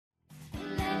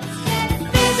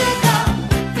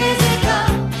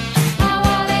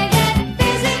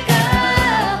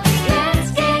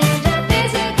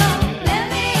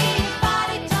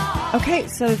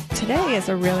So today is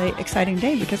a really exciting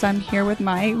day because I'm here with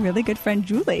my really good friend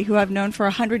Julie, who I've known for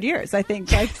 100 years, I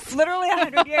think, like literally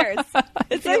 100 years.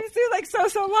 It seems like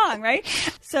so long, right?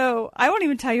 So I won't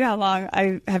even tell you how long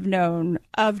I have known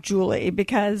of Julie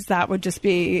because that would just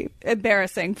be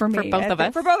embarrassing for me. For both of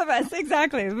us. For both of us,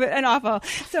 exactly. And awful.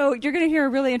 So you're going to hear a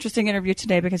really interesting interview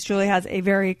today because Julie has a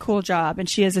very cool job and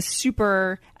she is a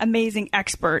super amazing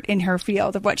expert in her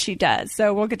field of what she does.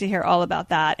 So we'll get to hear all about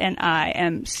that. And I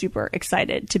am super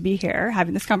excited to be here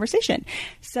having this conversation.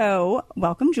 So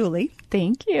welcome, Julie.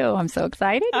 Thank you. I'm so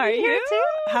excited to be here too.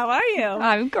 How are you?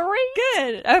 I'm great.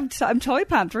 Good. I'm totally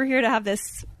pumped. We're here to have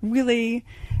this really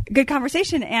good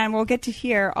conversation and we'll get to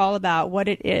hear all about what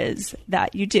it is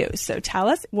that you do. So tell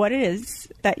us what it is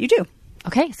that you do.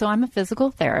 Okay, so I'm a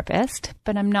physical therapist,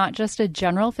 but I'm not just a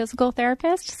general physical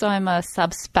therapist, so I'm a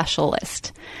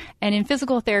subspecialist. And in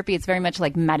physical therapy, it's very much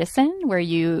like medicine, where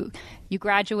you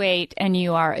graduate and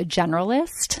you are a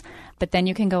generalist, but then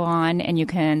you can go on and you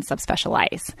can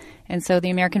subspecialize. And so the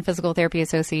American Physical Therapy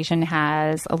Association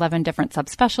has 11 different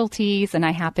subspecialties, and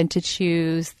I happen to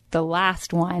choose the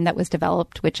last one that was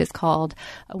developed, which is called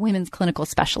a women's clinical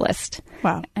specialist.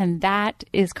 Wow. And that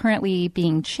is currently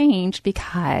being changed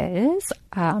because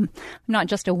I'm not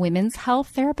just a women's health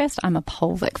therapist, I'm a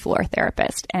pelvic floor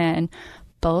therapist. And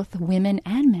both women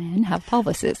and men have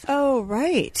pelvises. Oh,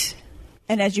 right.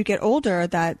 And as you get older,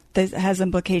 that this has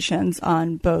implications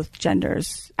on both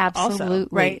genders. Absolutely. Also,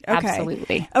 right? Okay.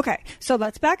 Absolutely. Okay. So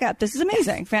let's back up. This is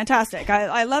amazing. Fantastic.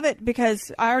 I love it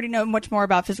because I already know much more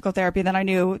about physical therapy than I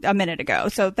knew a minute ago.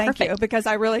 So thank you, because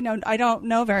I don't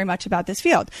know very much about this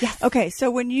field. Yes. Okay. So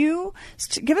when you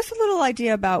give us a little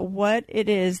idea about what it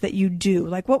is that you do,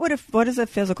 like what does a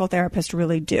physical therapist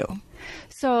really do?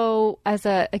 So as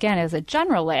a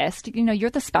generalist, you're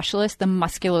the specialist, the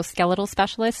musculoskeletal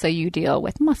specialist. So you deal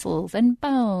with muscles and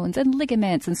bones and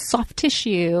ligaments and soft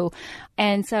tissue.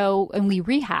 And we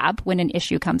rehab when an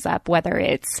issue comes up, whether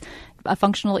it's a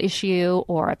functional issue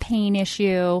or a pain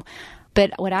issue.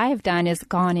 But what I have done is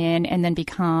gone in and then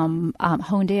become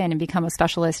honed in and become a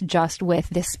specialist just with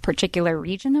this particular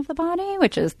region of the body,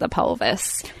 which is the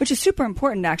pelvis. Which is super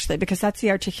important, actually, because that's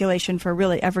the articulation for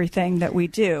really everything that we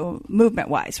do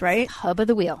movement-wise, right? Hub of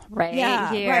the wheel, right?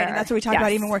 Yeah, here. right. And that's what we talk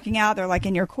about even working out. They're like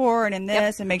in your core and in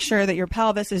this and make sure that your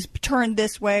pelvis is turned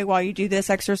this way while you do this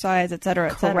exercise, et cetera,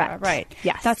 et cetera. Correct. Right.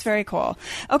 Yes. That's very cool.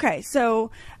 Okay,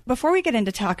 so before we get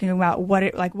into talking about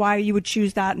why you would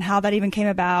choose that and how that even came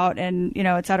about and,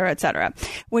 et cetera,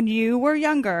 when you were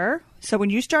younger, so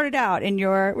when you started out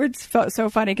it's so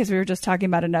funny because we were just talking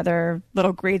about another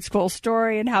little grade school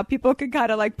story and how people could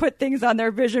kind of like put things on their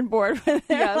vision board when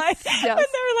they're like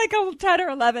 10 or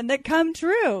 11 that come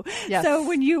true. Yes. So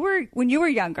when you were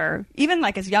younger, even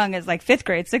like as young as like 5th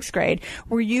grade, 6th grade,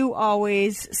 were you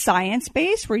always science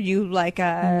based? Were you like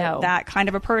that kind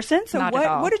of a person? So Not at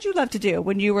all. what did you love to do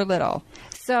when you were little?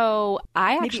 So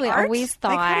I actually always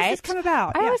thought, how does this come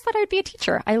about? I always thought I'd be a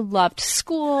teacher. I loved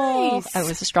school. Nice. I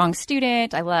was a strong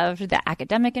student. I loved the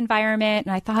academic environment.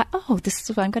 And I thought, this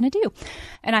is what I'm going to do.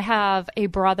 And I have a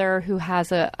brother who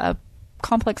has a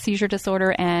complex seizure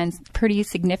disorder and pretty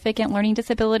significant learning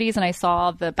disabilities. And I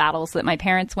saw the battles that my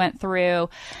parents went through.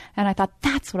 And I thought,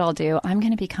 that's what I'll do. I'm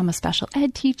going to become a special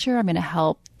ed teacher. I'm going to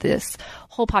help this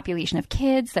whole population of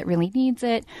kids that really needs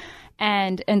it.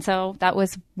 And so that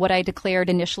was what I declared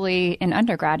initially in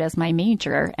undergrad as my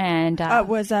major. And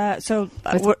what is that?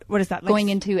 Like, going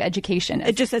into education.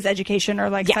 It just says education or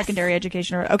like secondary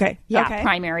education or okay. Yeah, okay.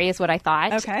 Primary is what I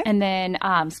thought. Okay. And then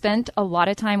spent a lot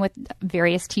of time with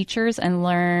various teachers and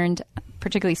learned,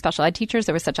 particularly special ed teachers,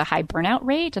 there was such a high burnout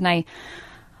rate. And I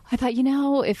thought,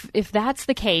 if that's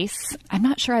the case, I'm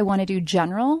not sure I want to do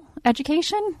general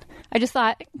education. I just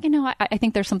thought, I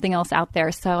think there's something else out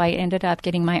there. So I ended up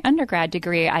getting my undergrad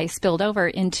degree. I spilled over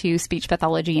into speech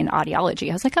pathology and audiology.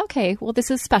 I was like, okay, well,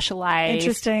 this is specialized.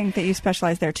 Interesting that you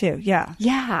specialize there too. Yeah.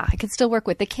 Yeah. I could still work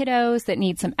with the kiddos that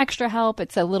need some extra help.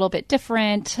 It's a little bit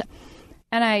different.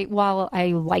 And while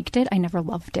I liked it, I never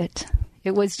loved it.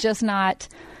 It was just not...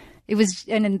 It was,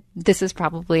 and this is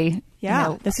probably,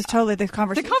 this is totally the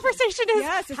conversation. The conversation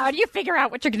is, how do you figure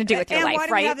out what you're going to do with your life, why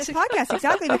do right? we have this podcast?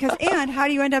 Exactly, because, and how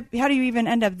do you even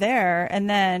end up there? And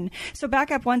then, so back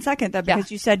up 1 second though,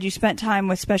 because you said you spent time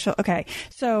with okay.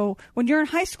 So when you're in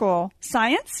high school,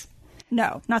 science?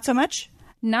 No, not so much?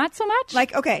 Not so much.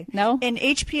 Like, okay. No. In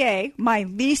HPA, my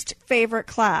least favorite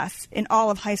class in all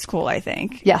of high school, I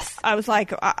think. Yes. I was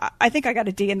like, I think I got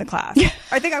a D in the class.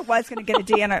 I think I was going to get a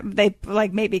D and they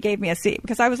like maybe gave me a C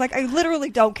because I was like, I literally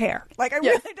don't care. Like, I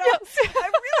really don't. Yes. I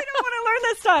really don't want to learn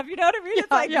this stuff. You know what I mean?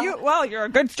 It's like, you're a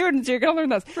good student, so you're going to learn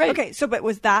this. Right. Okay. So, but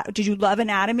did you love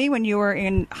anatomy when you were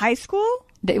in high school?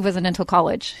 It wasn't until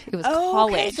college. It was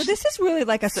college. Okay. So this is really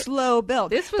like a slow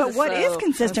build. But what is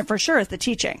consistent for sure is the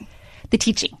teaching. The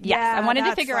teaching, yes. Yeah, I wanted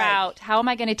to figure out how am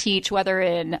I going to teach, whether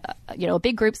in a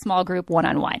big group, small group,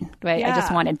 one-on-one. Right? Yeah. I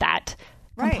just wanted that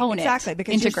component exactly,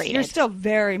 because integrated. You're still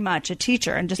very much a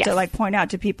teacher, and just to like point out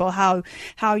to people how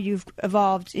you've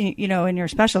evolved, in your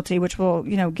specialty, which we'll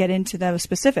get into those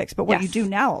specifics. But what you do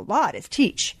now a lot is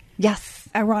teach. Yes.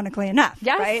 Ironically enough.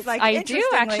 Yes. Right? Like, I do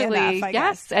actually. Enough, I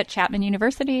guess. At Chapman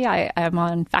University. I'm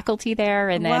on faculty there.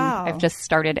 And then I've just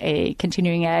started a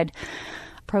continuing ed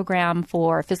program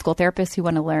for physical therapists who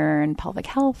want to learn pelvic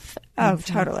health. Oh,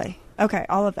 totally. Okay.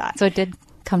 All of that. So it did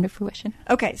come to fruition.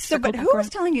 Okay. So, but who was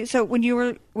telling you? So when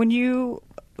you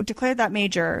declared that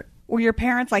major, were your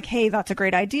parents like, hey, that's a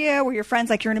great idea? Were your friends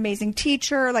like, you're an amazing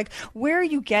teacher? Like, where are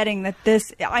you getting that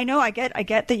this, I know I get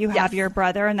that you have your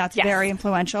brother and that's very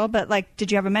influential, but like,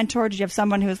 did you have a mentor? Did you have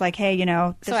someone who was like, hey,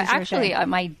 this so is actually,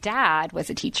 my dad was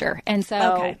a teacher. And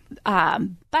so,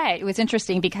 but it was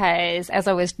interesting because as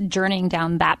I was journeying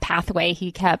down that pathway,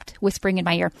 he kept whispering in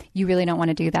my ear, you really don't want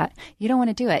to do that. You don't want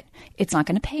to do it. It's not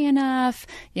going to pay enough.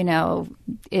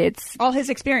 It's all his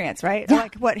experience, right? Yeah.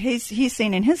 Like what he's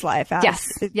seen in his life. As,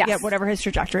 whatever his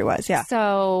trajectory was. Yeah.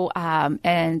 So,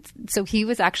 and so he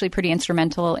was actually pretty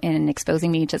instrumental in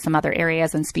exposing me to some other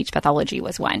areas, and speech pathology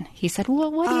was one. He said,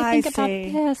 well, what do you think about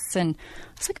this? And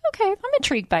I was like, okay, I'm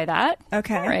intrigued by that.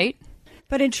 Okay. All right.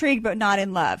 But intrigued, but not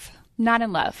in love. Not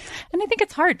in love. And I think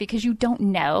it's hard because you don't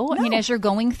know. No. I mean, as you're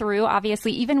going through,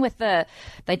 obviously, even with the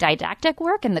didactic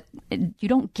work and you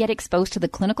don't get exposed to the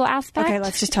clinical aspect. Okay,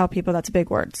 let's just tell people that's a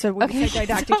big word. So when you say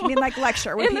didactic, you mean like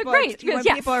lecture. When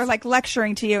people are like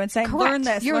lecturing to you and saying, learn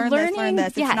this, learn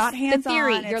this. It's not hands-on. The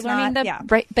theory. You're learning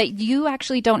right, but you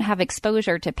actually don't have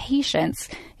exposure to patients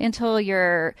until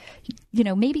you're,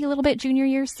 maybe a little bit junior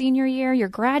year, senior year, you're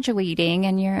graduating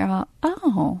and you're,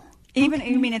 Even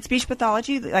you mean in speech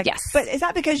pathology? Like, yes. But is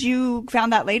that because you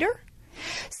found that later?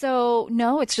 So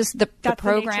no, it's just the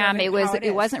program. It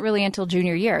wasn't really until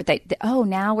junior year that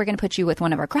now we're going to put you with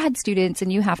one of our grad students,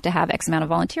 and you have to have X amount of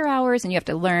volunteer hours, and you have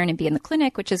to learn and be in the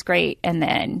clinic, which is great. And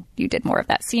then you did more of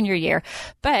that senior year.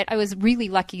 But I was really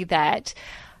lucky that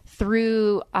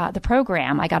through the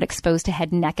program, I got exposed to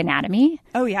head and neck anatomy.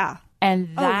 Oh yeah.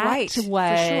 And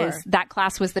that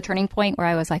class was the turning point where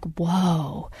I was like,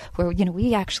 whoa, where, we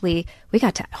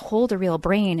got to hold a real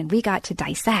brain, and we got to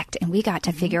dissect, and we got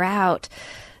to figure out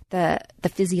the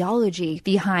physiology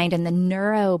behind and the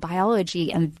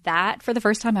neurobiology. And that, for the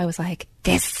first time, I was like,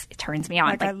 this turns me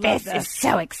on. Like this is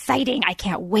so exciting. I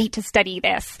can't wait to study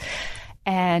this.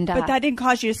 And but that didn't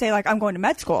cause you to say, like, I'm going to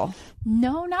med school.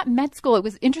 No, not med school. It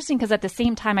was interesting because at the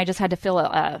same time, I just had to fill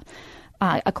a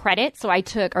credit. So I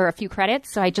took, or a few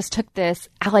credits. So I just took this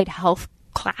allied health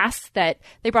class that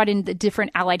they brought in the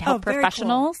different allied health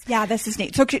professionals. Cool. Yeah, this is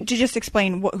neat. So could you just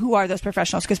explain who are those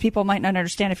professionals? Because people might not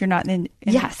understand if you're not in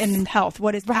health.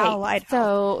 What is allied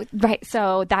health?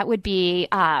 So that would be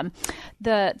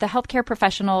the healthcare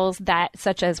professionals that,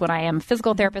 such as when I am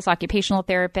physical therapist, occupational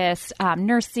therapist,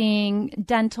 nursing,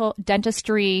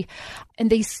 dentistry, and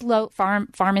they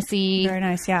pharmacy. Very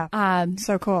nice. Yeah.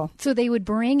 So cool. So they would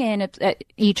bring in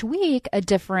each week a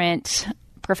different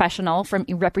professional from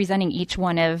representing each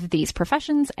one of these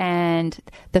professions, and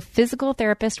the physical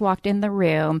therapist walked in the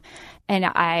room, and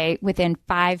I, within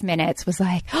 5 minutes, was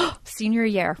like, senior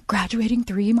year, graduating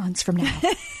 3 months from now.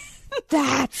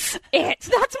 That's it.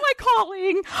 That's my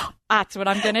calling. That's what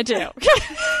I'm going to do.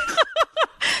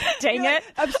 Dang it.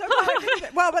 I'm so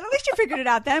glad. Well, but at least you figured it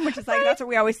out then, which is like, that's what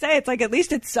we always say. It's like, at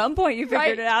least at some point you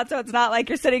figured it out. So it's not like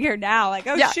you're sitting here now like,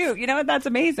 shoot, that's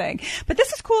amazing. But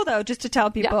this is cool though, just to tell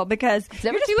people, because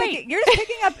you're just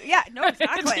picking up. Yeah, no,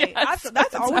 exactly.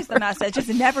 That's always the message. It's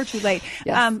never too late.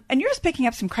 Yes. And you're just picking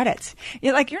up some credits.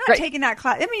 You're not taking that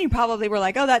class. I mean, you probably were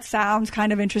like, oh, that sounds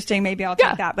kind of interesting. Maybe I'll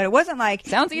take that. But it wasn't like,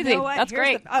 sounds easy. That's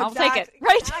great. I'll take it.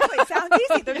 Right. Exactly. It sounds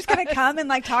easy. They're just going to come and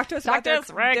like talk to us about their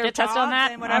get test on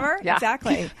that and whatever. Yeah.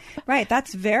 Exactly. Right.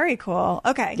 That's very cool.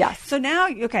 Okay. Yes. So now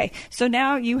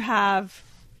you have,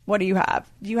 what do you have?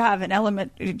 Do you have an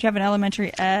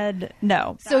elementary ed?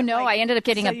 No. So no, I ended up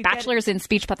getting a bachelor's in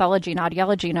speech pathology and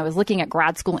audiology, and I was looking at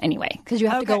grad school anyway, because you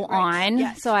have to go on.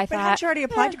 Yes. So I thought, hadn't you already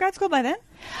applied to grad school by then?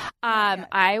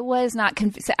 I was not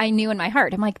convinced. I knew in my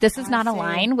heart, I'm like, this is not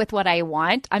aligned with what I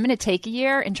want. I'm going to take a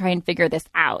year and try and figure this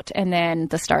out. And then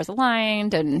the stars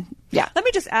aligned, and Let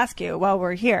me just ask you while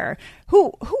we're here,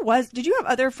 did you have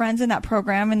other friends in that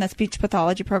program, in the speech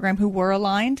pathology program, who were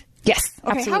aligned? Yes,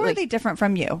 okay, absolutely. How are they different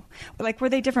from you? Like, were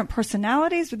they different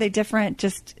personalities? Were they different,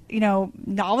 just,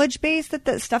 knowledge base, that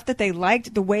the stuff that they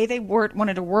liked, the way they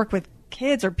wanted to work with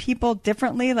kids or people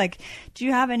differently? Like, do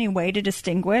you have any way to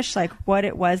distinguish like what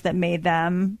it was that made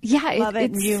them love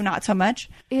it and you not so much?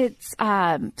 It's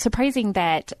surprising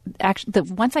that actually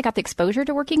once I got the exposure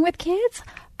to working with kids,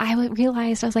 I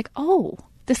realized I was like, oh,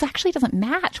 this actually doesn't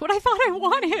match what I thought I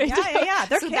wanted. Yeah.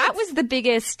 They're so kids. That was the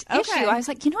biggest issue. I was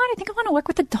like, you know what? I think I want to work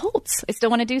with adults. I still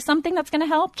want to do something that's going to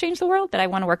help change the world, but I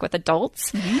want to work with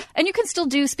adults. Mm-hmm. And you can still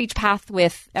do speech path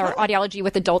with or audiology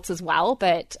with adults as well,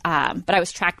 but I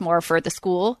was tracked more for the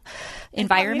school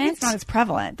environment. Maybe it's not as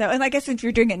prevalent though. And I guess if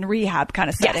you're doing it in rehab kind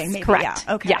of setting, yes, maybe. Correct.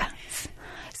 Yeah. Okay. Yeah.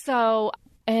 So.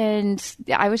 And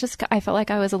I felt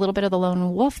like I was a little bit of the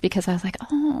lone wolf because I was like,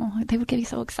 oh, they would get me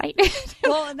so excited.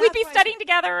 Well, we'd be studying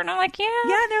together and I'm like, yeah.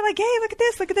 Yeah, and they're like, hey, look at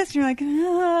this. And you're like,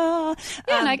 oh.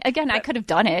 Yeah, and I could have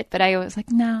done it, but I was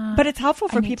like, nah. But it's helpful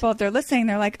for people if they're listening.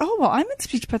 They're like, oh, well, I'm in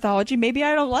speech pathology. Maybe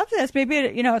I don't love this. Maybe,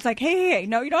 it's like, hey,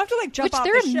 no, you don't have to like jump off the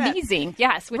ship. Which they're amazing.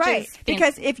 Yes. Which right. is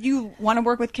because if you want to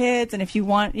work with kids and if you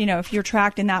want, if you're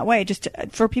tracked in that way,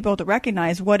 for people to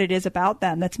recognize what it is about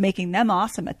them that's making them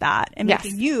awesome at that and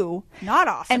making you not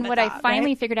awesome. And what I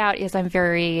finally figured out is I'm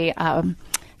very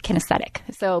kinesthetic.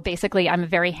 So basically, I'm a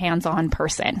very hands-on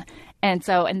person, and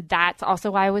that's also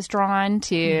why I was drawn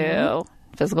to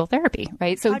physical therapy.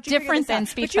 Right. So different than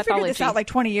speech pathology. But you figured this out like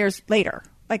 20 years later.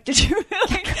 Like, did you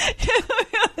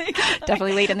really?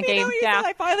 Definitely late in the game. Yeah.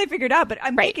 I finally figured out, but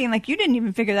I'm thinking like you didn't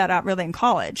even figure that out really in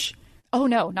college. Oh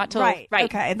no, not till right.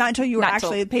 Okay, not until you were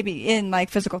actually maybe in like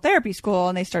physical therapy school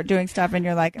and they start doing stuff and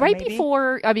you're like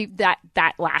before. I mean that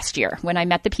last year when I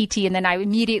met the PT and then I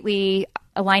immediately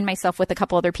aligned myself with a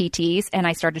couple other PTs and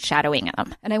I started shadowing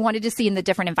them and I wanted to see in the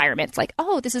different environments like,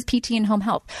 oh, this is PT in home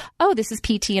health. Oh, this is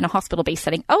PT in a hospital-based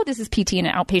setting. Oh, this is PT in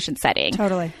an outpatient setting.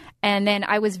 Totally. And then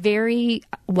I was very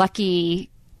lucky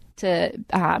to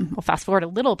fast forward a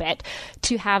little bit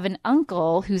to have an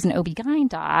uncle who's an OB-GYN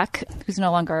doc who's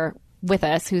no longer with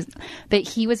us, but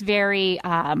he was very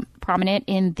prominent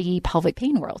in the pelvic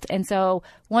pain world. And so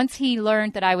once he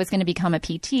learned that I was going to become a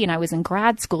PT and I was in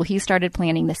grad school, he started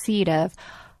planting the seed of,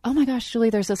 oh my gosh, Julie,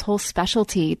 there's this whole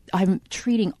specialty. I'm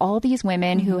treating all these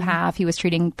women who he was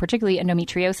treating particularly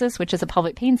endometriosis, which is a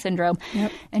pelvic pain syndrome.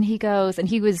 Yep. And he goes, and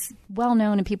he was well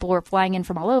known and people were flying in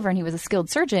from all over and he was a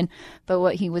skilled surgeon. But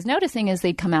what he was noticing is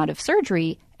they'd come out of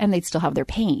surgery and they'd still have their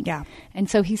pain. Yeah. And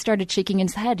so he started shaking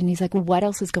his head and he's like, what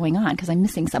else is going on? Because I'm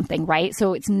missing something, right?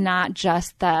 So it's not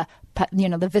just the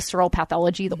visceral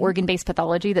pathology, the organ-based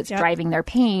pathology that's driving their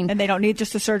pain. And they don't need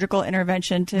just a surgical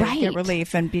intervention to get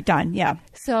relief and be done. Yeah.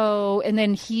 So, and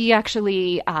then he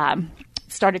actually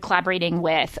started collaborating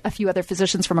with a few other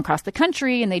physicians from across the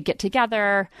country and they'd get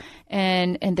together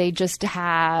and they just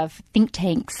have think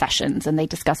tank sessions and they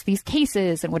discuss these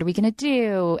cases and what are we going to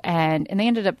do? And they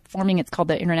ended up forming, it's called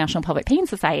the International Pelvic Pain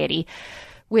Society,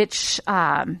 which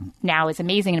now is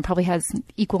amazing and probably has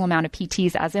equal amount of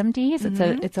PTs as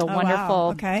MDs. It's a wonderful.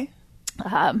 Wow. Okay.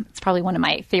 It's probably one of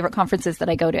my favorite conferences that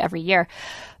I go to every year.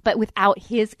 But without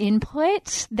his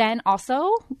input, then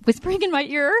also whispering in my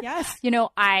ear, yes.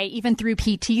 I even through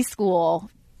PT school,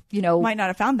 might not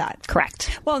have found that.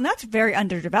 Correct. Well, and that's very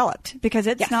underdeveloped because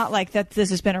it's not like that this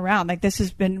has been around. Like this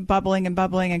has been bubbling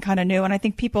and kind of new. And I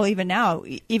think people even now,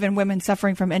 even women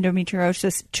suffering from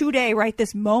endometriosis today, right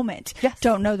this moment,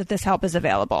 don't know that this help is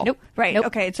available. Nope. Right. Nope.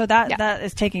 Okay. So that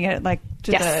is taking it like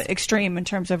to the extreme in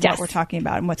terms of what we're talking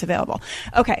about and what's available.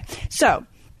 Okay. So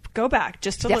go back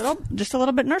just a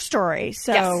little bit in our story.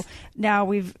 So now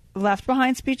we've left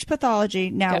behind speech pathology.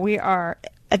 Now we are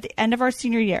at the end of our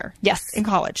senior year. Yes. In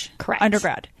college. Correct.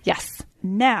 Undergrad. Yes.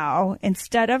 Now,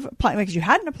 instead of applying, because you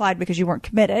hadn't applied because you weren't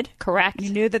committed. Correct.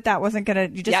 You knew that wasn't going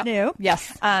to, you just knew.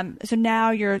 Yes. So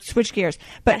now you're switch gears.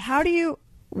 But how do you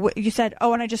said,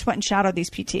 oh, and I just went and shadowed these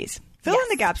PTs. Fill in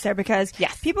the gaps there because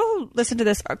people who listen to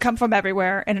this come from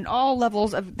everywhere and in all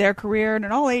levels of their career and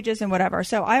in all ages and whatever.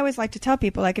 So I always like to tell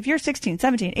people, like, if you're 16,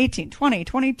 17, 18, 20,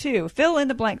 22, fill in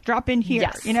the blank, drop in here.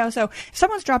 Yes. So if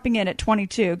someone's dropping in at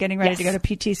 22, getting ready to go to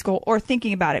PT school or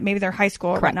thinking about it, maybe they're high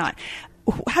school or whatnot.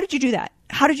 How did you do that?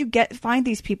 How did you find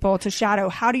these people to shadow?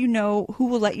 How do you know who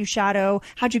will let you shadow?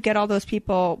 How'd you get all those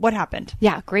people? What happened?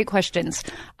 Yeah, great questions.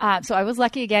 So I was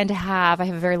lucky again to I have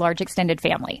a very large extended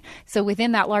family. So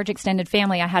within that large extended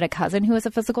family, I had a cousin who was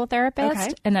a physical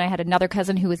therapist. And then I had another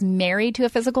cousin who was married to a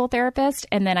physical therapist.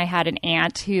 And then I had an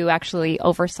aunt who actually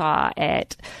oversaw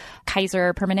at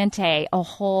Kaiser Permanente a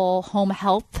whole home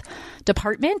health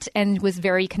department and was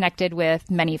very connected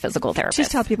with many physical therapists.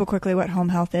 Just tell people quickly what home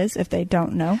health is if they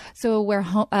don't know. So where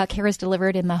care is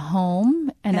delivered in the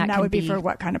home, and that would be for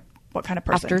what kind of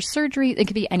person? After surgery, it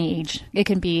could be any age. It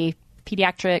can be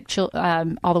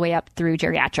pediatric, all the way up through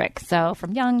geriatric. So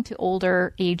from young to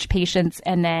older age patients,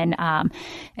 and then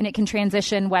and it can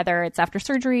transition whether it's after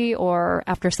surgery or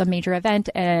after some major event,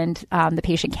 and the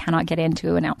patient cannot get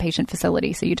into an outpatient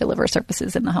facility. So you deliver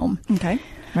services in the home. Okay.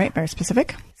 Right. Very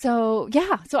specific. So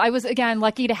yeah. So I was again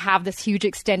lucky to have this huge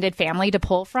extended family to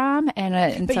pull from,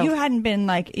 and but so, you hadn't been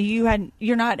like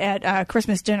you're not at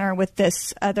Christmas dinner with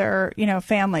this other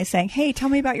family saying, "Hey, tell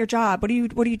me about your job. What do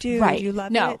you do? Right. Do you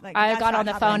love no, it?" Like, I got on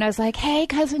the phone. I was like, "Hey,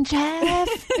 cousin Jeff,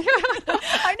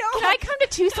 I know. Can I come to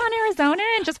Tucson, Arizona,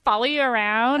 and just follow you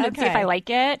around and see if I like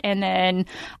it?" And then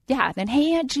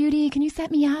hey, Aunt Judy, can you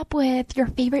set me up with your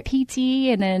favorite PT?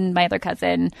 And then my other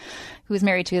cousin, who was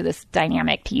married to this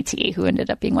dynamic PT, who ended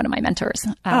up being one of my mentors.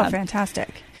 Oh, fantastic.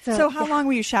 So how long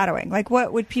were you shadowing? Like,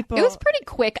 what would people... It was pretty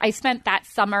quick. I spent that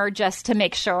summer just to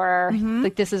make sure,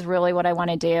 like, this is really what I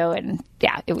want to do. And,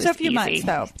 yeah, it was So a few easy. months,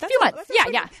 though. A few months.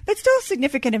 Yeah. But still a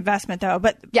significant investment, though.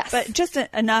 But yes. But just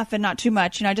enough and not too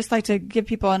much. I just like to give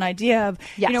people an idea of,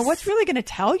 what's really going to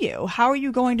tell you. How are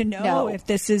you going to know if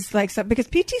this is, like, because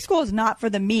PT school is not for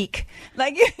the meek.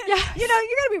 Like, you got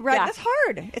to be right. That's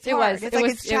hard. It's hard.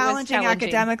 It's challenging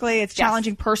academically. It's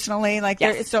challenging personally. Like,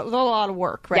 it's a lot of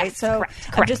work, right? Yes, so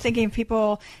correct. I'm just thinking if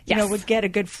people, would get a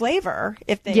good flavor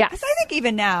if they, because I think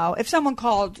even now, if someone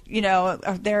called,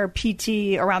 their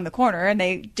PT around the corner and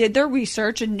they did their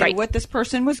research and knew what this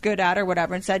person was good at or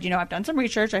whatever and said, I've done some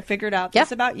research, I figured out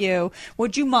this about you.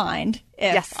 Would you mind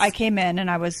if I came in and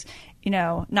I was,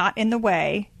 not in the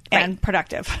way and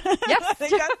productive? Yes. I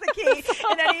think that's the key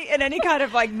in any kind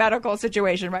of like medical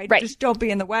situation, right? Just don't be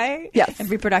in the way and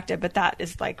be productive. But that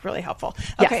is like really helpful.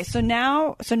 Okay. So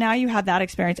now you have that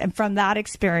experience. And from that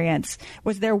experience,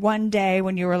 was there one day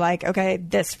when you were like, okay,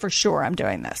 this for sure, I'm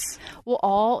doing this?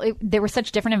 Well, there were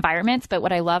such different environments, but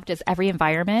what I loved is every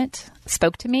environment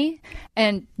spoke to me,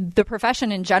 and the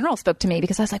profession in general spoke to me,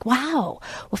 because I was like, wow,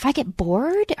 well, if I get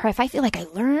bored or if I feel like I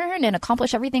learn and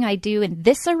accomplish everything I do in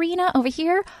this arena over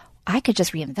here, I could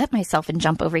just reinvent myself and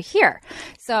jump over here.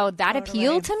 So that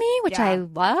appealed to me, which I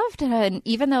loved. And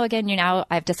even though, again,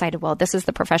 I've decided, well, this is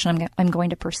the profession I'm going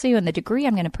to pursue and the degree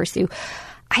I'm going to pursue,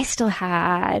 I still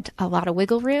had a lot of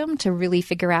wiggle room to really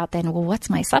figure out then, well, what's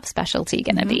my subspecialty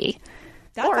going to be?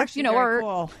 That's actually very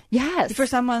cool. Yes. For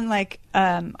someone like,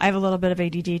 I have a little bit of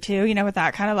ADD too, with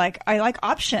that kind of like, I like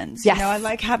options. Yes. I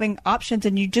like having options,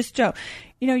 and you just don't,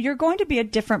 you're going to be a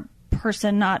different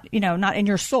person, not in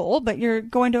your soul, but you're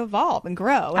going to evolve and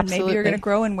grow. And Absolutely. Maybe you're going to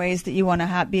grow in ways that you want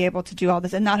to be able to do all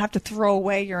this and not have to throw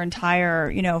away your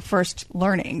entire, first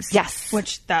learnings. Yes.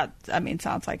 Which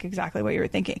sounds like exactly what you were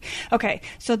thinking. Okay.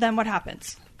 So then what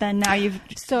happens? Then now you've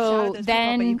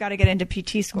but you've got to get into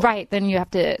PT school. Right. Then you have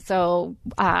to,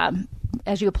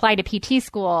 as you apply to PT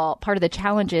school, part of the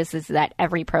challenge is that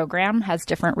every program has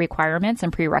different requirements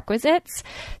and prerequisites.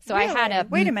 So really? I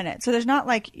had wait a minute. So there's not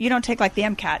like, you don't take like the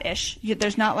MCAT-ish.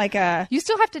 There's not like you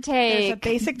still have to take there's a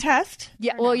basic test.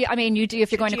 Yeah. Well, you do,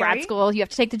 if you're going to grad school, you have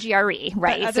to take the GRE,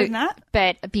 right? But other than that?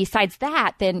 But besides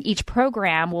that, then each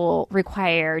program will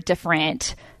require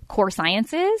different core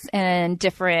sciences and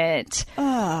different.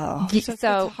 So it's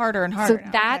harder and harder. So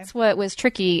that's what was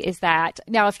tricky, is that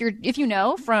now if you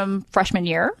know from freshman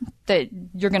year that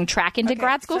you're going to track into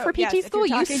grad school for PT school,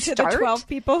 you start to the 12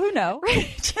 people who know.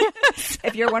 Right.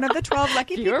 If you're one of the 12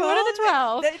 lucky people, you're one of the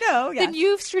 12. They know. Yes. Then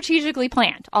you've strategically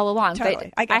planned all along.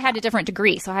 Totally. But I had a different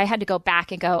degree, so I had to go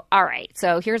back and go, all right,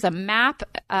 so here's a map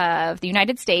of the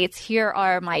United States. Here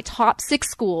are my top 6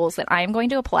 schools that I am going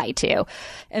to apply to.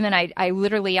 And then I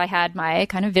had my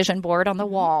kind of vision board on the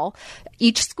wall,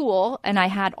 each school, and I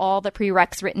had all the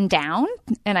prereqs written down,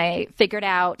 and I figured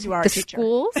out the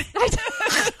schools.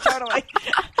 Totally.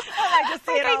 I just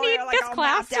see it all need like this all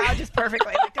class mapped out just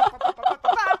perfectly.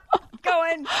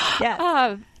 Going.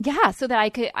 Yeah. So that I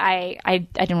could, I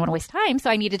didn't want to waste time,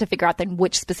 so I needed to figure out then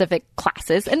which specific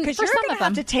classes. And for you're some going of to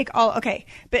have them, to take all. Okay,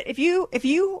 but if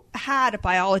you had a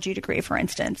biology degree, for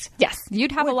instance, yes,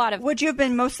 you'd have a lot of. Would you have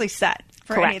been mostly set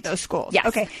for Correct. any of those schools? Yes.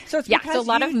 Okay. So it's because so a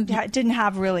lot of them didn't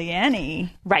have really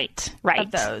any right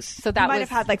of those. So that you might have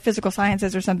had like physical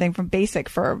sciences or something from basic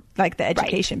for like the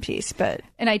education piece, but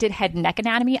and I did head and neck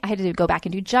anatomy. I had to go back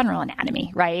and do general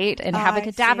anatomy, right, and have a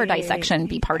cadaver dissection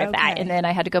be part of that, and then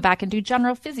I had to go back and do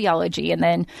general physiology, and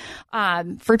then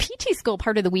for PT school,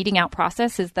 part of the weeding out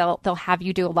process is they'll have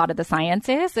you do a lot of the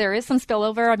sciences. There is some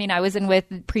spillover. I mean, I was in with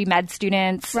pre-med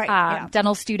students,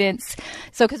 dental students,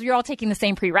 so because you're all taking the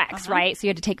same prereqs, right? So you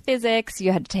had to take physics,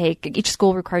 you had to take, each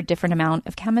school required different amount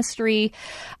of chemistry.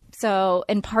 So,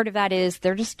 and part of that is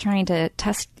they're just trying to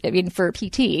test, I mean, for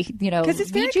PT, you know. Because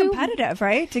it's very competitive,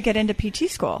 right? To get into PT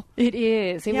school. It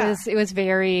is. It was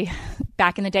very,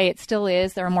 back in the day, it still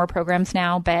is. There are more programs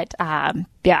now, but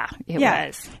it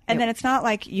was. And then it's not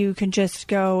like you can just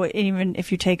go, even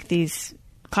if you take these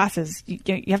classes, you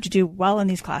have to do well in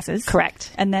these classes.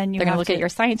 Correct. And then they're going to look at your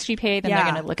science GPA, then they're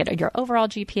going to look at your overall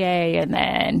GPA, and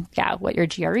then, what your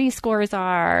GRE scores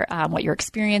are, what your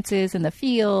experience is in the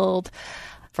field,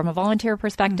 from a volunteer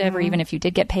perspective, or even if you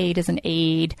did get paid as an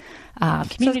aid,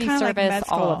 community service,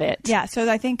 all of it. Yeah. So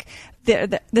I think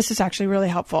this is actually really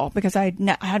helpful because I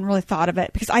hadn't really thought of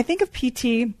it, because I think of PT,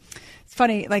 it's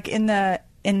funny, like in the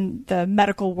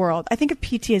medical world, I think of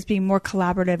PT as being more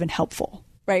collaborative and helpful.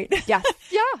 Right? Yes.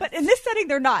 Yeah. But in this setting,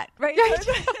 they're not. Right? Right?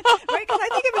 Because I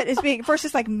think of it as being,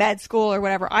 versus like med school or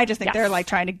whatever, I just think they're like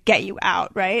trying to get you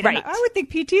out. Right? Right. And I would think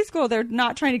PT school, they're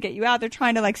not trying to get you out. They're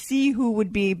trying to like see who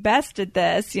would be best at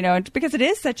this, you know, because it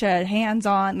is such a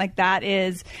hands-on, like that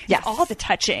is all the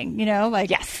touching, you know,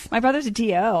 like my brother's a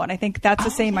DO, and I think that's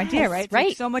the same idea, right? Right.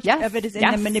 Like so much of it is in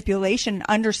the manipulation,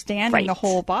 understanding the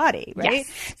whole body, right?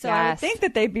 So I would think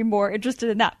that they'd be more interested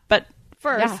in that. But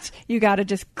first, you got to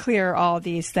just clear all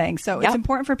these things. So it's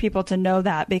important for people to know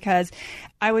that, because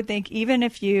I would think even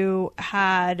if you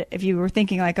were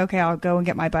thinking like, okay, I'll go and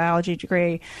get my biology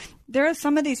degree, there are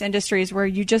some of these industries where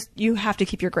you have to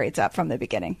keep your grades up from the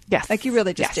beginning. Yes. Like you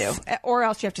really just do. Or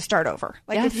else you have to start over.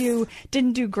 Like if you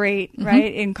didn't do great,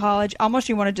 right, in college, almost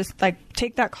you want to just like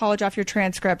take that college off your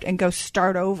transcript and go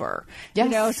start over. Yes.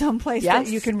 You know, someplace that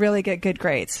you can really get good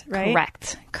grades, right?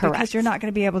 Correct. Because you're not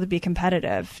going to be able to be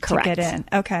competitive to get in.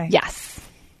 Okay. Yes.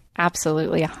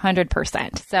 Absolutely.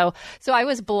 100%. So I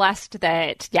was blessed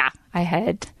that, I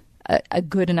had a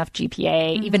good enough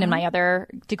GPA, even in my other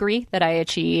degree that I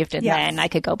achieved. And then I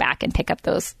could go back and pick up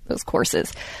those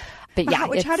courses. But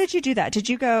how did you do that? Did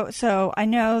you go? So I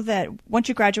know that once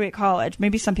you graduate college,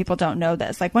 maybe some people don't know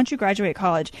this. Like once you graduate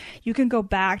college, you can go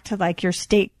back to like your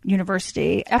state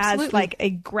university as like a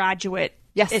graduate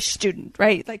ish student,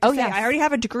 right? Like, I already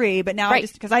have a degree, but now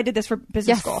because I did this for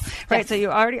business school, right? So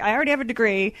I already have a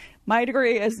degree. My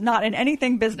degree is not in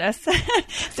anything business.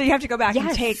 So you have to go back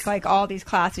and take like all these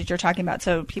classes you're talking about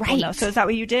so people know. So is that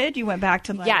what you did? You went back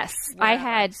to like... Yes.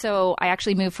 I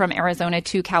actually moved from Arizona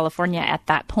to California at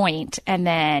that point. And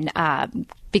then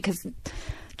because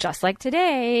just like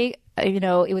today, you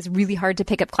know, it was really hard to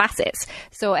pick up classes.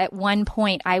 So at one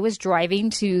point I was driving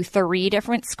to 3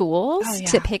 different schools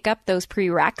to pick up those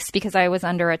prereqs because I was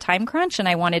under a time crunch and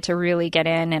I wanted to really get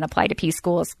in and apply to P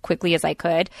school as quickly as I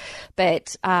could.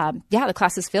 But the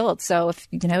class is filled. So if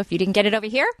you didn't get it over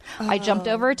here, I jumped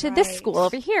over to this school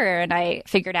over here and I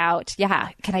figured out,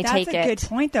 can I take it? That's a good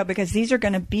point though, because these are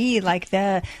going to be like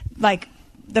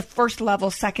the first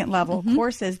level, second level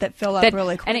courses that fill up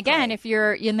really quickly. And again, if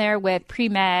you're in there with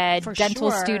pre-med, dental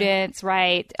students,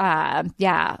 right?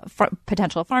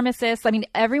 Potential pharmacists. I mean,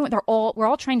 we're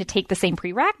all trying to take the same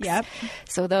prereqs. Yep.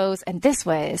 So and this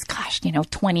was,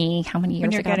 20, how many years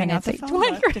when you're ago? Getting out the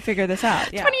phone to figure this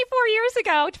out. Yeah. 24 years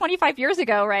ago, 25 years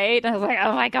ago, right? And I was like,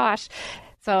 oh my gosh.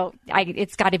 So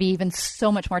it's got to be even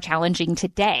so much more challenging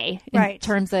today in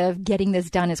terms of getting this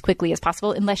done as quickly as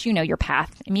possible, unless you know your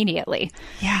path immediately.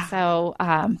 Yeah. So,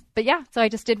 so I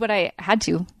just did what I had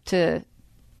to.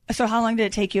 So how long did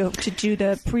it take you to do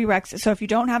the prereqs? So if you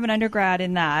don't have an undergrad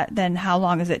in that, then how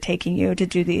long is it taking you to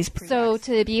do these prereqs? So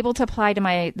to be able to apply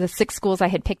to the 6 schools I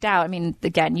had picked out, I mean,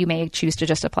 again, you may choose to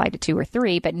just apply to 2 or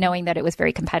 3, but knowing that it was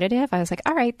very competitive, I was like,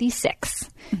 all right, these 6.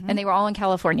 And they were all in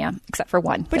California, except for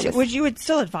one. But you would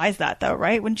still advise that though,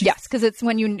 right? Wouldn't you? Yes, because it's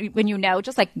when you know,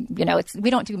 just like, we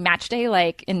don't do match day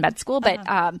like in med school, but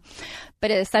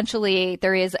essentially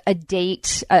there is a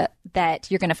date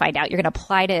that you're going to find out. You're going to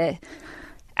apply to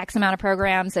X amount of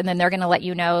programs, and then they're going to let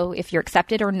you know if you're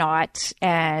accepted or not.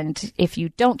 And if you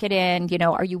don't get in,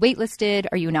 are you waitlisted?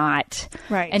 Are you not?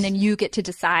 Right. And then you get to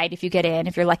decide if you get in,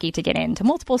 if you're lucky to get into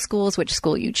multiple schools, which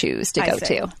school you choose to go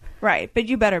to. Right. But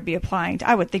you better be applying.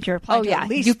 I would think you're applying to at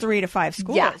least 3 to 5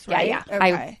 schools, right? Yeah.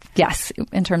 Okay. Yes.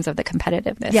 In terms of the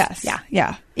competitiveness. Yes.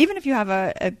 Yeah. Even if you have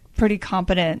a pretty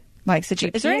competent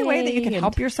situation. Is there any way that you can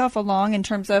help yourself along in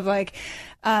terms of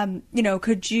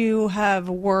could you have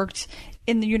worked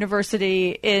in the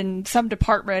university in some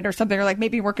department or something, or like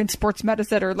maybe work in sports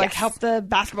medicine or like help the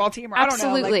basketball team, or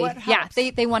Absolutely. I don't know. Like, what helps?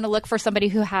 Yeah, they want to look for somebody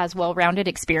who has well-rounded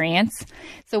experience.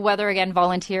 So whether, again,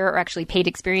 volunteer or actually paid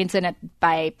experience, in it,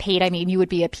 by paid, I mean you would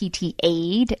be a PT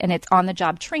aide, and it's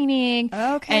on-the-job training.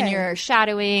 Okay. And you're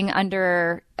shadowing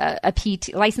under a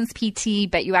PT, licensed PT,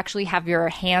 but you actually have your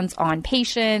hands on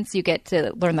patients. You get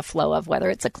to learn the flow of whether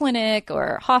it's a clinic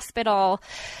or hospital.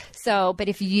 So, but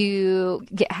if you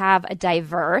have a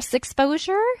diverse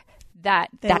exposure, that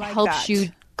like helps that. you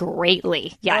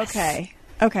greatly. Yes.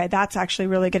 Okay, that's actually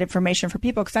really good information for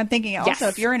people, because I'm thinking also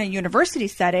if you're in a university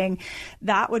setting,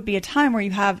 that would be a time where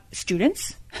you have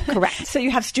students. Correct. So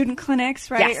you have student clinics,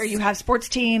 right? Yes. Or you have sports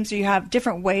teams, or you have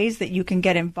different ways that you can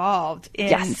get involved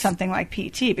in something like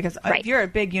PT, because if you're a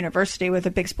big university with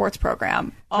a big sports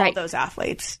program, all of those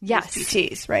athletes use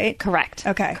PTs, right? Correct.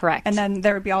 Okay. Correct. And then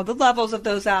there would be all the levels of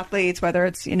those athletes, whether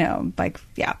it's,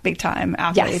 big time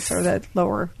athletes or the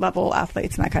lower level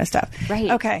athletes and that kind of stuff.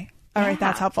 Right. Okay. All right,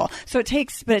 that's helpful. So it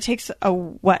takes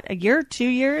a year, 2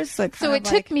 years? So it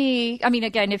took me, I mean,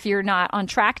 again, if you're not on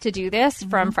track to do this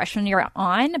from freshman year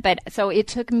on, but so it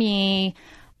took me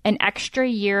an extra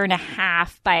year and a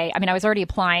half I was already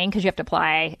applying, because you have to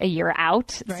apply a year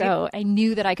out. Right. So I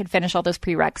knew that I could finish all those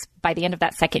prereqs by the end of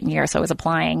that second year. So I was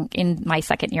applying in my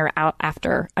second year out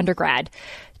after undergrad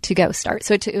to go start.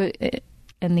 So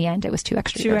in the end, it was 2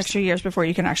 extra years. 2 extra years before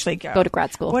you can actually go to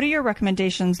grad school. What do your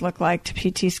recommendations look like to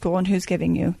PT school, and who's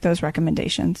giving you those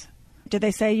recommendations? Did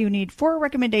they say you need 4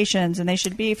 recommendations and they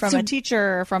should be from a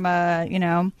teacher or from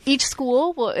Each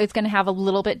school is going to have a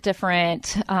little bit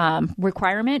different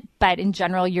requirement, but in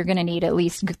general, you're going to need at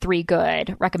least 3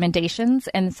 good recommendations.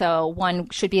 And so one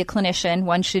should be a clinician,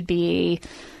 one should be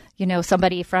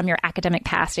somebody from your academic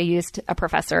past. I used a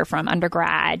professor from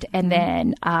undergrad, and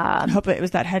then I hope it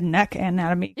was that head and neck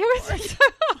anatomy. That's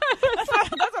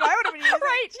what I would have been using.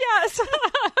 Right, yes.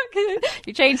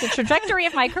 You changed the trajectory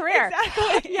of my career.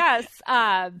 Exactly. Yes.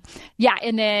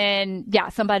 And then,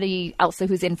 somebody else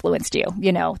who's influenced you,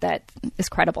 that is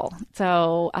credible.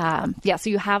 So, so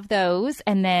you have those,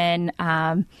 and then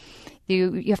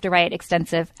you have to write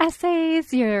extensive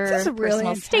essays, your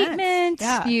personal statement.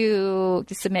 Yeah. You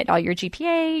submit all your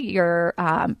GPA, your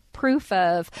proof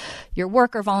of your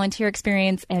work or volunteer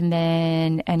experience,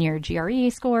 and your GRE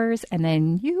scores, and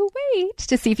then you wait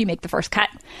to see if you make the first cut.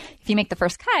 If you make the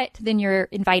first cut, then you're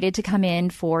invited to come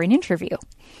in for an interview.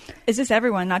 Is this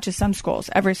everyone, not just some schools?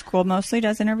 Every school mostly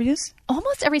does interviews?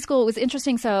 Almost every school. It was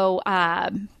interesting. So,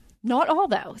 not all,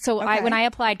 though. So when I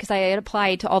applied, because I had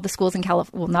applied to all the schools in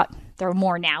California, there are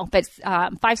more now, but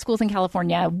 5 schools in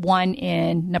California, 1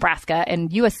 in Nebraska,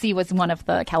 and USC was one of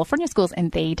the California schools,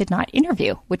 and they did not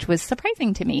interview, which was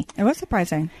surprising to me. It was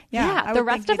surprising. Yeah, the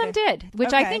rest of them did,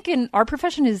 which I think in our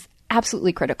profession is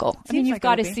absolutely critical. I mean, you've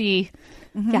got to see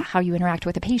how you interact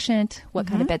with a patient, what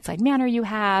kind of bedside manner you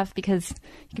have, because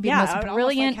you can be the most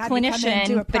brilliant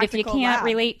clinician, but if you can't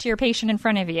relate to your patient in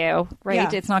front of you,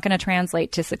 right, it's not going to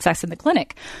translate to success in the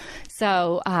clinic.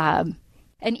 So,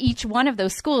 and each one of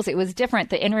those schools, it was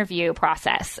different, the interview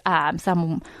process.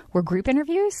 Some were group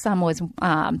interviews. Some was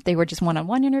they were just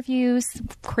one-on-one interviews.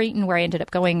 Creighton, where I ended up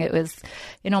going, it was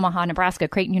in Omaha, Nebraska,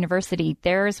 Creighton University.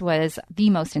 Theirs was the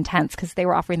most intense, because they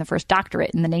were offering the first doctorate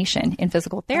in the nation in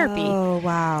physical therapy. Oh,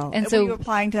 wow. And so, were you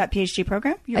applying to that PhD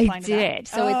program? I did.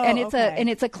 So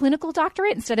it's a clinical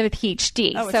doctorate instead of a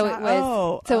PhD.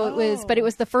 But it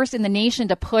was the first in the nation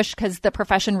to push, because the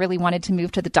profession really wanted to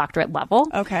move to the doctorate level.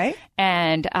 Okay.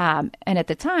 And at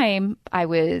the time, I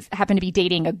happened to be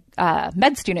dating a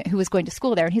med student who was going to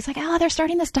school there, and he's like, "Oh, they're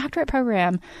starting this doctorate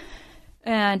program."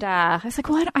 And I was like,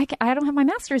 "Well, I don't have my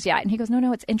master's yet." And he goes,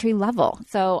 "No, it's entry level."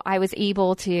 So I was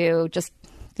able to just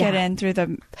get in through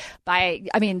the.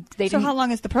 So how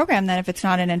long is the program then? If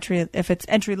it's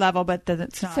entry level, but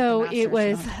it's not. So it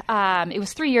was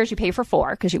 3 years. You pay for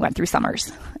 4 because you went through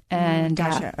summers. And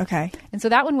gotcha. Okay. And so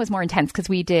that one was more intense, because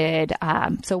we did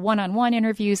one-on-one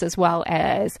interviews as well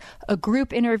as a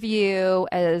group interview,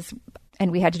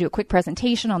 and we had to do a quick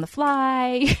presentation on the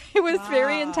fly. It was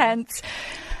very intense.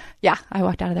 Yeah, I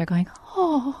walked out of there going,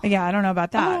 "Oh, yeah, I don't know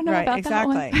about that." I don't know right, about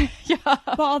exactly. That one.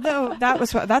 Yeah. Well, although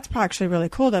that's actually really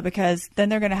cool though, because then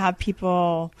they're going to have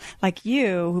people like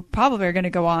you who probably are going to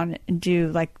go on and do,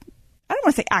 like, I don't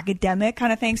want to say academic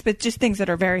kind of things, but just things that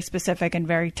are very specific and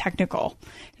very technical,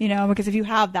 because if you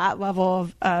have that level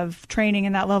of training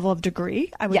and that level of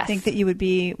degree, I would think that you would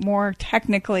be more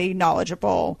technically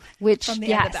knowledgeable. Which, from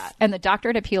the end of that. And the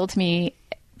doctorate appealed to me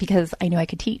because I knew I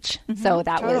could teach. So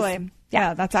that was...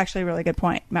 Yeah, that's actually a really good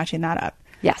point, matching that up.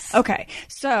 Yes. Okay,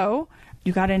 so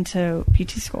you got into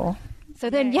PT school. So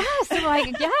then, yes, I'm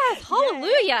like, yes,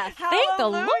 hallelujah. Thank the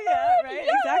Lord. Right?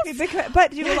 Yes. Exactly.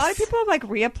 But do a lot of people like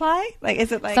reapply? Like,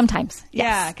 is it like Sometimes?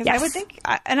 Yeah, because yes. I would think,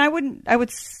 I would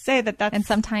say that's and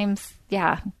sometimes.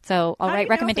 Yeah. So I'll write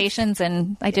recommendations,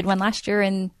 and I did one last year,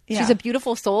 and she's a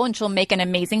beautiful soul, and she'll make an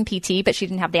amazing PT, but she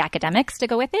didn't have the academics to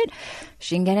go with it.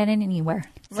 She can get it in anywhere.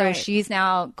 So she's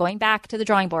now going back to the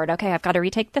drawing board. Okay, I've got to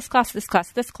retake this class, this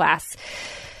class, this class.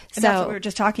 And that's what we were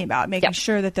just talking about, making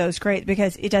sure that those great,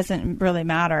 because it doesn't really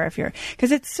matter if you're,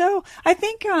 because it's so, I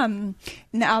think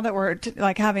now that we're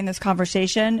like having this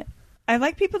conversation, I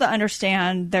like people to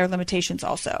understand their limitations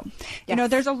also. Yes. You know,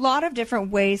 there's a lot of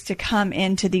different ways to come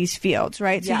into these fields,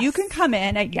 right? So you can come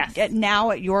in at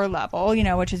now at your level, you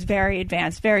know, which is very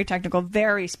advanced, very technical,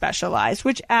 very specialized,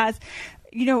 which as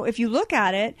you know, if you look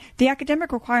at it, the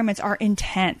academic requirements are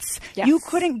intense. Yes. You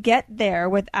couldn't get there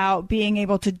without being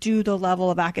able to do the level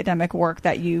of academic work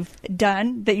that you've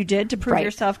done, that you did to prove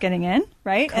yourself getting in,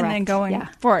 right? Correct. And then going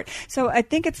for it. So I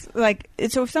think it's like,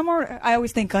 so if somewhere, I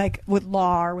always think like with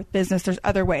law or with business, there's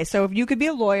other ways. So if you could be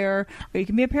a lawyer or you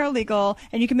can be a paralegal,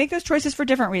 and you can make those choices for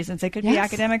different reasons. They could be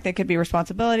academic, they could be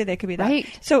responsibility, they could be that.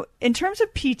 Right. So in terms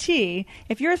of PT,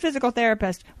 if you're a physical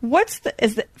therapist,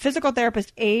 is the physical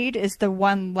therapist aide is the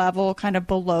one level kind of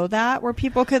below that where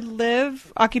people could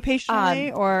live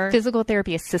occupationally, or physical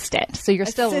therapy assistant. So you're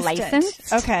still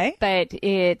licensed. Okay. But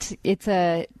it's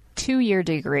a 2-year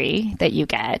degree that you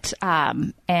get.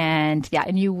 And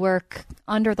you work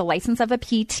under the license of a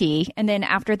PT. And then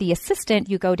after the assistant,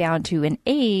 you go down to an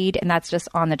aide, and that's just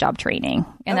on the job training.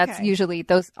 And that's usually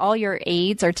all your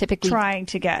aides are typically trying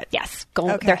to get. Yes.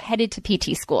 They're headed to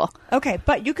PT school. Okay.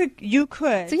 But you could so you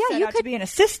could to be an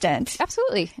assistant.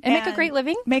 Absolutely. And make a great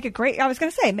living. I was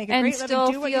going to say, make a great living. And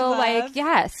still feel like,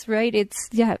 yes, right. It's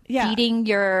feeding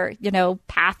your,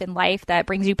 path in life that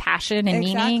brings you passion and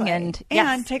meaning,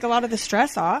 and take a lot of the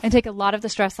stress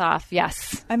off.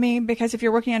 Yes. I mean, because if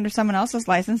you're working under someone else's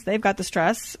license, they've got the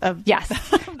stress of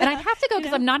and I have to go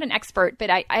because I'm not an expert, but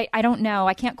I don't know.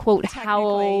 I can't quote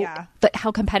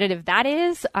how competitive that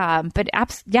is. But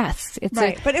it's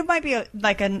but it might be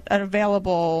an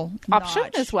available option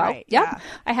notch, as well. Right? Yep. Yeah.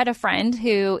 I had a friend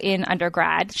who in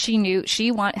undergrad,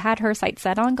 had her sights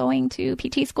set on going to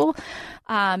PT school.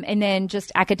 And then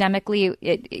just academically,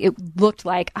 it looked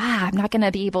like, I'm not going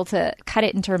to be able to cut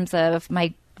it in terms of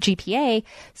my GPA.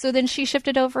 So then she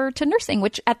shifted over to nursing,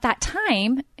 which at that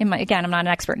time, again, I'm not an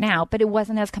expert now, but it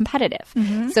wasn't as competitive.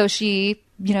 Mm-hmm. So she,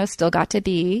 still got to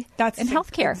be in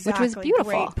healthcare, which was beautiful.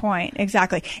 Great point.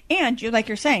 Exactly. And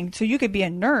you're saying, so you could be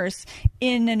a nurse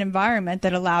in an environment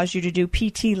that allows you to do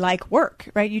PT-like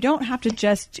work, right? You don't have to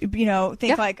just,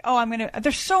 think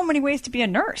there's so many ways to be a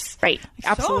nurse. Right.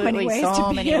 Absolutely.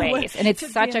 So many ways. And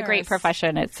it's such a great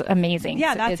profession. It's amazing.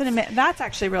 Yeah. That's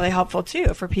actually really helpful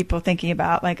too for people thinking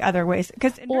about like other ways.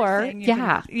 Because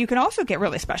you can also get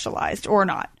really specialized or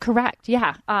not. Correct.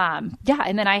 Yeah.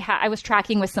 And then I was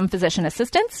tracking with some physician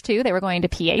assistants too. They were going to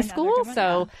PA school.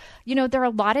 So, there are a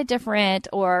lot of different,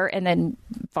 and then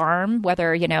pharm,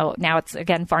 whether, now it's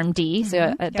again PharmD,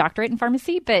 so a doctorate in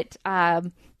pharmacy, but,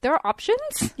 there are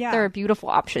options. Yeah. There are beautiful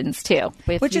options too.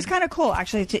 Which is kind of cool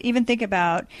actually to even think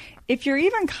about. If you're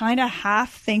even kind of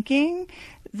half thinking,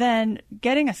 then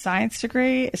getting a science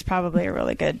degree is probably a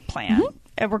really good plan. Mm-hmm.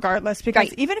 Regardless,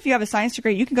 because even if you have a science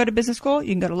degree, you can go to business school,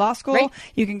 you can go to law school,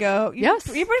 you can go, you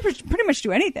pretty much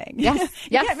do anything. Yes.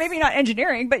 Maybe not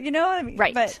engineering, but what I mean?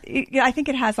 Right. But I think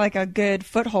it has like a good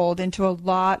foothold into a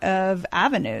lot of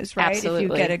avenues, right? Absolutely. If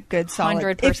you get a good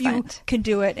solid, 100%. if you can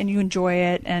do it and you enjoy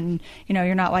it, and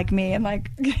you're not like me and like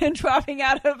dropping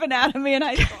out of anatomy in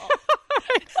high school.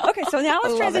 Okay, so now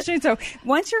let's transition. So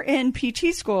once you're in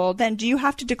PT school, then do you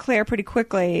have to declare pretty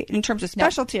quickly in terms of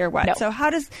specialty or what? No.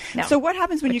 So what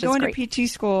happens when you go into PT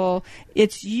school?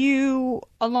 It's you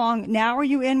along. Now are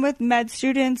you in with med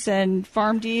students and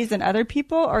PharmDs and other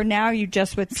people, or now are you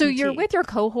just with PT? So you're with your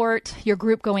cohort, your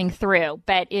group going through,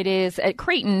 but it is at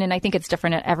Creighton, and I think it's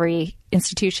different at every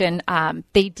institution.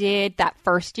 They did that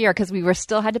first year because we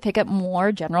still had to pick up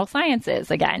more general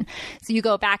sciences again. So you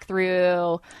go back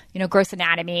through, gross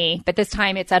anatomy, but this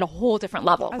time it's at a whole different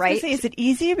level, right? I was gonna say, is it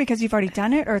easier because you've already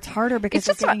done it, or it's harder because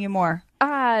it's giving you more?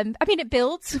 It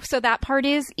builds, so that part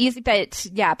is easy,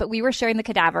 but we were sharing the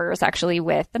cadavers actually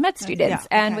with the med students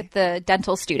and with the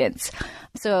dental students.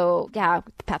 So the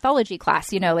pathology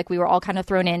class, we were all kind of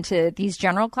thrown into these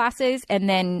general classes. And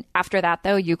then after that,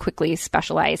 though, you quickly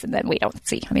specialize, and then we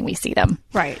see them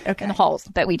in the halls,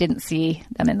 but we didn't see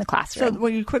them in the classroom. So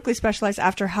you quickly specialize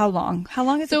after how long? How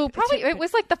long is it? So probably it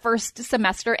was like the first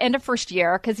semester, end of first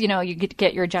year, because, you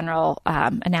get your general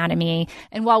anatomy.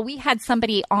 And while we had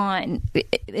somebody on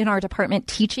in our department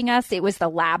teaching us. It was the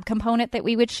lab component that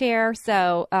we would share.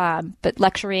 So, but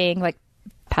lecturing, like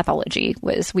pathology,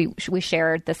 was we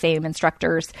shared the same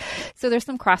instructors. So there's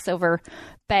some crossover,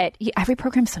 but every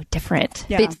program's so different.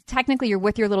 Yeah. But technically, you're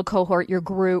with your little cohort, your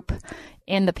group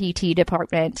in the PT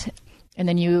department. And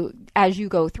then as you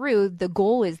go through, the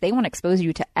goal is they want to expose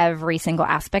you to every single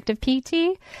aspect of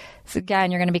PT. So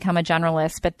again, you're going to become a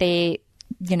generalist, but I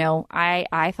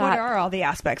thought... What are all the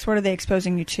aspects? What are they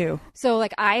exposing you to? So,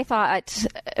 like, I thought,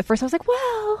 at first I was like,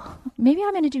 well, maybe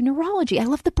I'm going to do neurology. I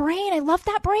love the brain. I love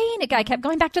that brain. I kept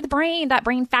going back to the brain. That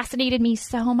brain fascinated me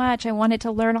so much. I wanted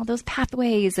to learn all those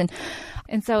pathways.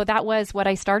 And so that was what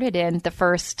I started in the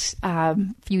first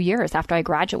few years after I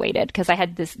graduated, because I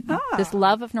had this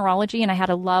love of neurology and I had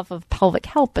a love of pelvic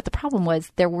health. But the problem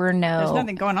was there's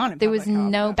nothing going on in there was pelvic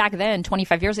health, no, back then,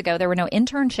 25 years ago, there were no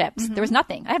internships. Mm-hmm. There was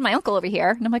nothing. I had my uncle over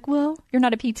here and I'm like, well, you're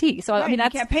not a PT. So, right, I mean, you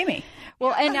can't pay me.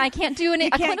 Well, and I can't do a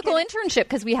clinical internship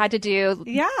because we had to do...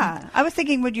 Yeah. I was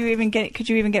thinking, could you even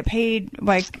get paid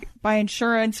like by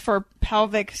insurance for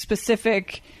pelvic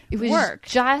specific work?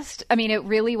 It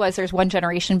really was. There's one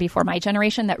generation before my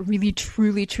generation that really,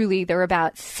 truly, truly, there were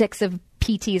about 6 of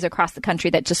PTs across the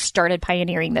country that just started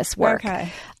pioneering this work.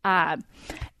 Okay.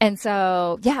 And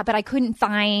so, but I couldn't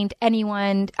find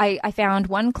anyone. I found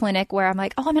one clinic where I'm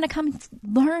like, I'm going to come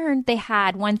learn. They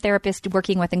had one therapist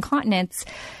working with incontinence,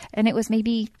 and it was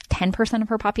maybe 10% of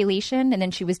her population. And then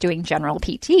she was doing general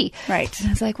PT. Right. And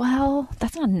I was like, well,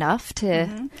 that's not enough to.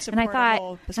 And I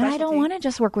thought, and I don't want to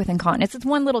just work with incontinence. It's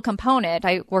one little component.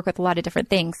 I work with a lot of different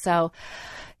things. So,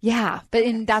 yeah, but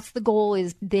that's the goal,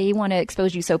 is they want to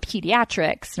expose you. So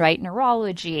pediatrics, right?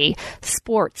 Neurology,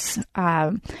 sports,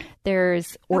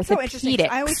 there's orthopedics.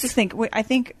 I always just think,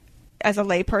 as a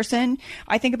layperson,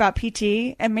 I think about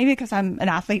PT, and maybe because I'm an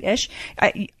athlete-ish,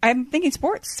 I'm thinking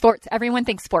sports. Sports. Everyone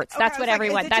thinks sports. Okay, that's what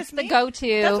everyone. That's the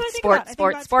go-to.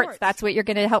 Sports. That's what you're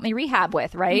going to help me rehab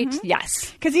with, right? Mm-hmm.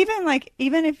 Yes. Because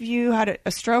even if you had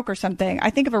a stroke or something, I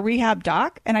think of a rehab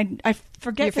doc, and I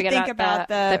forget to think about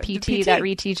the PT that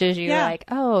reteaches you. Yeah. Like,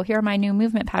 oh, here are my new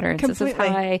movement patterns. Completely.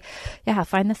 This is how I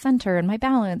find the center and my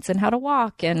balance and how to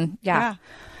walk and yeah.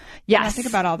 Yes. I think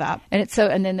about all that. And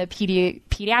then the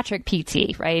pediatric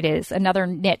PT, right, is another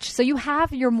niche. So you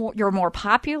have your more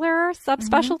popular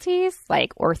subspecialties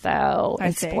like ortho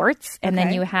and sports, and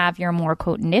then you have your more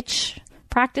quote niche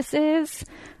practices.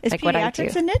 Is like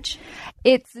pediatrics a niche?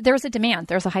 There's a demand.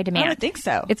 There's a high demand. I don't think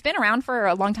so. It's been around for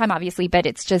a long time, obviously, but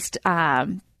it's just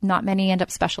not many end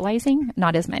up specializing.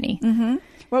 Not as many. Mm-hmm.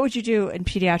 What would you do in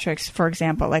pediatrics, for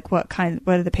example? Like what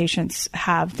do the patients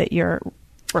have that you're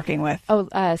working with?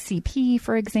 CP,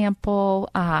 for example.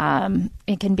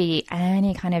 It can be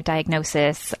any kind of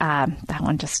diagnosis. That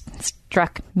one just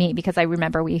struck me because I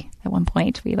remember at one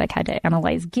point we had to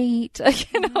analyze gait,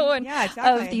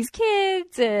 of these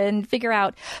kids and figure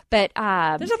out. But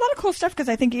there's a lot of cool stuff, because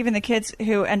I think even the kids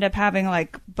who end up having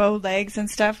like bow legs and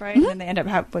stuff, right? Mm-hmm. And then they end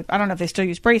up I don't know if they still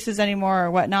use braces anymore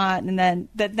or whatnot. And then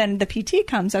the PT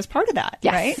comes as part of that,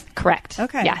 yes, right? Correct.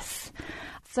 Okay. Yes.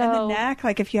 So, and the neck,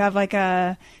 like if you have like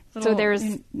a little there's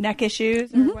neck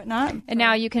issues or whatnot. And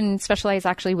now you can specialize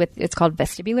actually it's called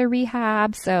vestibular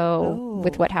rehab. So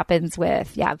with what happens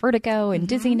with, vertigo and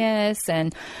dizziness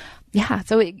and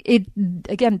so it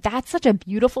again, that's such a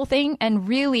beautiful thing. And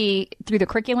really through the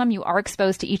curriculum, you are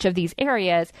exposed to each of these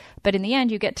areas, but in the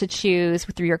end you get to choose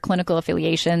through your clinical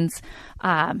affiliations,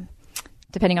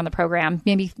 depending on the program,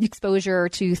 maybe exposure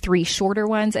to 3 shorter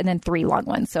ones and then 3 long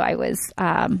ones. So I was,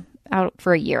 out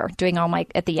for a year doing all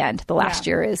at the end, the last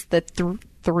year is the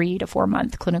 3 to 4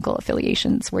 month clinical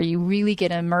affiliations where you really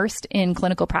get immersed in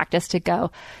clinical practice to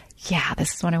go,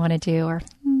 this is what I want to do, or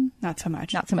not so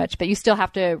much, but you still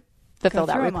have to fulfill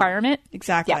that requirement.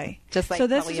 Exactly. Yeah, just like so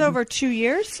this is over 2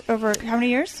 years, over how many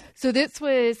years? So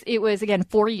it was again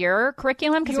 4-year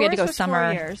curriculum because we had to go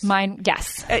summer. 4 years. Mine,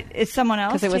 yes. Is someone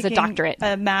else because it was a doctorate,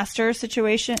 a master's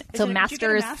situation? So did you get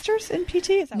a master's in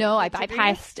PT? No, I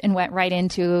bypassed and went right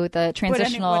into the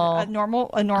transitional. Would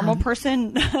a normal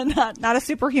person, not a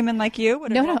superhuman like you,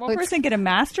 would a normal person get a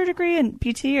master's degree in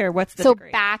PT, or what's the degree?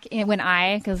 So back when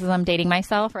because I'm dating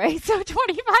myself, right? So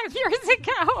 25 years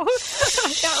ago.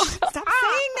 Stop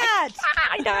saying that.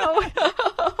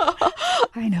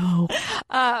 I know.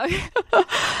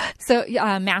 So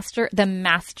the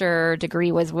master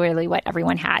degree was really what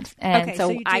everyone had. And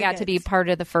so I got to be part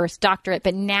of the first doctorate.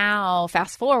 But now,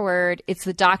 fast forward, it's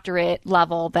the doctorate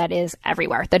level that is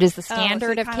everywhere. That is the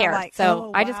standard of care. I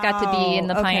just got to be in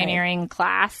the pioneering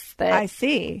class that I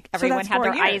see. Everyone had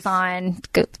their eyes on.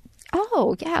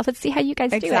 oh yeah, let's see how you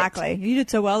guys do it. Exactly. You did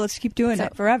so well. Let's keep doing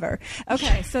it forever.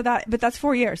 Okay. So but that's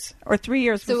 4 years or 3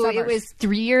 years. So it was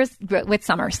 3 years with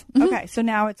summers. Okay. So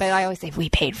now it's. But I always say we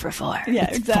paid for 4. Yeah,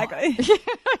 exactly.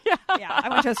 Yeah. I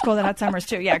went to a school that had summers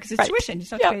too. Yeah. Because it's tuition. You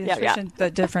still have to pay the tuition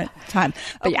the different time.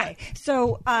 Okay.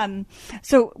 So,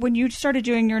 so when you started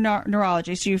doing your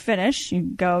neurology, so you finish, you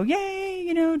go,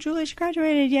 yay, Julie, she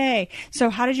graduated. Yay. So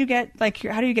how do you get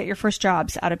your first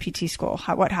jobs out of PT school?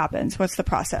 What happens? What's the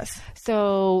process?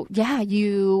 So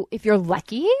if you're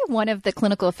lucky, one of the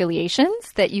clinical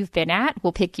affiliations that you've been at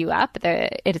will pick you up.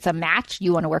 It's a match.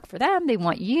 You want to work for them. They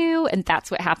want you. And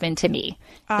that's what happened to me.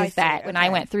 When I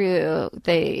went through,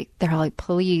 they're like,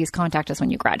 please contact us when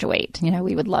you graduate.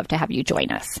 We would love to have you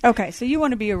join us. Okay. So you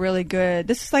want to be a really good,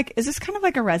 is this kind of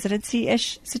like a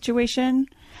residency-ish situation?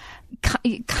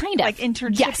 Kind of. Like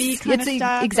internship-y kind of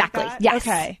stuff? Exactly. Like yes.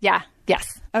 Okay. Yeah.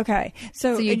 Yes. Okay.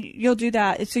 So you'll do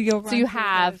that. So you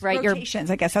have, right,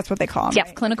 rotations, I guess that's what they call them. Yes.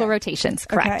 Right? Clinical rotations.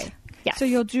 Correct. Okay. Yes. So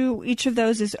you'll do each of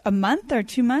those is a month or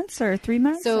 2 months or 3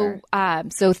 months? So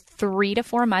 3 to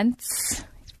 4 months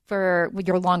for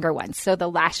your longer ones. So the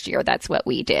last year, that's what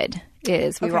we did.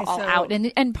 We were all out,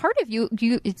 and part of you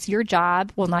it's your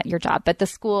job. Well, not your job, but the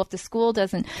school. If the school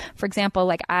doesn't, for example,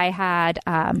 like I had,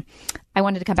 I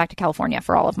wanted to come back to California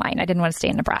for all of mine. I didn't want to stay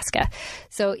in Nebraska.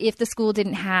 So if the school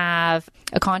didn't have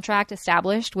a contract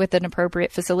established with an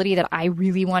appropriate facility that I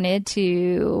really wanted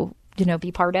to,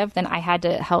 be part of, then I had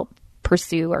to help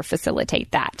pursue or facilitate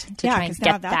that to try and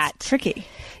get that. Tricky.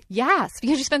 Yes,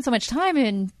 because you spend so much time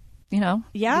in. You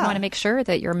want to make sure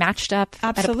that you're matched up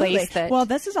at a place that... Well,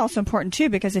 this is also important, too,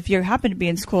 because if you happen to be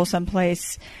in school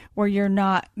someplace where you're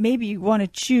not... Maybe you want to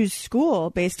choose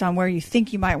school based on where you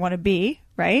think you might want to be,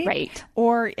 right? Right.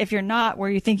 Or if you're not where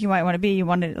you think you might want to be, you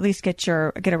want to at least get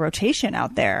a rotation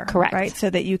out there. Correct. Right? So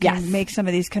that you can make some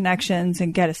of these connections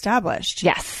and get established.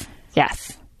 Yes.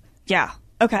 Yes. Yeah.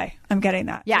 Okay, I'm getting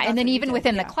that. Yeah, so and then even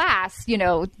within the class,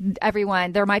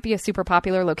 everyone, there might be a super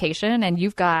popular location and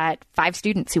you've got 5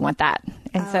 students who want that.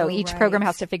 And so each program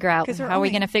has to figure out how are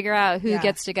we going to figure out who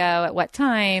gets to go at what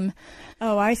time.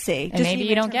 Oh, I see. And maybe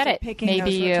you don't get it.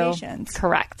 Maybe you.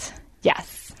 Correct.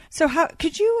 Yes. So how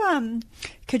could you, I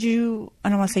don't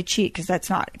want to say cheat because that's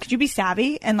not, could you be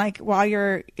savvy and like while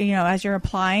you're, as you're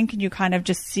applying, can you kind of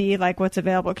just see like what's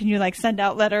available? Can you like send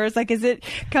out letters? Like, is it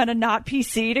kind of not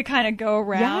PC to kind of go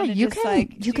around? Yeah,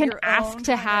 and you can ask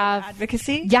to have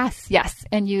advocacy. Yes.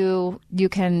 And you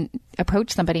can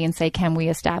approach somebody and say, can we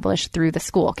establish through the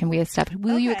school?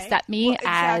 Will you accept me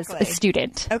as a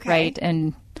student? Okay. Right.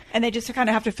 And they just kind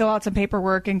of have to fill out some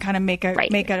paperwork and kind of make an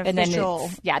official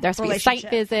there has to be a site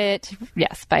visit,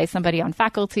 by somebody on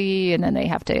faculty, and then they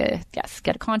have to,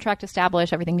 get a contract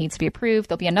established. Everything needs to be approved.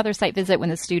 There'll be another site visit when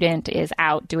the student is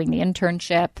out doing the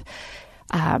internship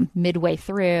midway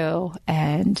through.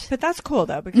 But that's cool,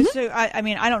 though, because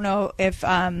I don't know if...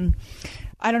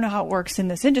 I don't know how it works in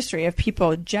this industry if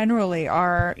people generally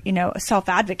are,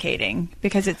 self-advocating,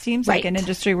 because it seems like an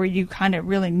industry where you kind of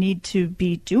really need to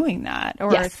be doing that,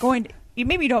 or it's going to,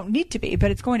 maybe you don't need to be, but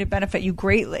it's going to benefit you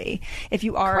greatly if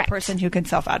you are a person who can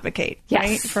self-advocate,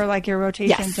 right? For like your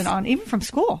rotations and on, even from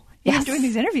school. Even doing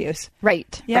these interviews.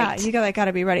 Right. Yeah, you got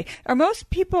to be ready. Are most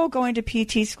people going to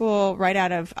PT school right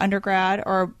out of undergrad,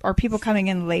 or are people coming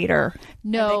in later?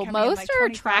 No, most are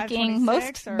tracking.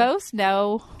 Most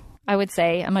no. I would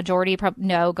say a majority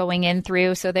going in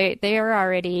through. So they are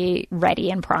already ready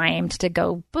and primed to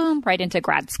go, boom, right into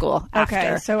grad school after.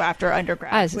 Okay, so after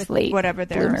undergrad, with whatever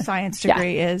their science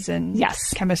degree is, and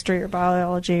chemistry or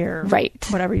biology or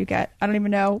whatever you get. I don't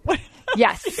even know.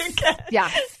 Yes.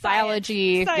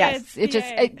 Biology. Science, yes. It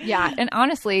just, and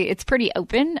honestly, it's pretty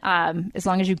open as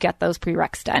long as you get those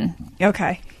prereqs done.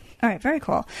 Okay. All right. Very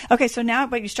cool. Okay. So now,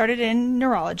 but you started in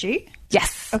neurology.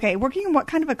 Yes. Okay. Working in what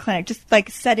kind of a clinic? Just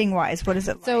like setting wise, what is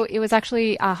it like? So it was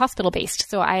actually hospital based.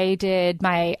 So I did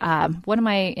my, one of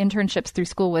my internships through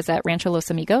school was at Rancho Los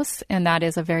Amigos. And that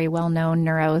is a very well-known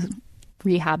neuro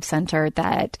rehab center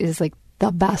that is like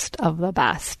the best of the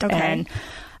best. Okay.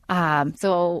 And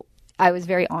so I was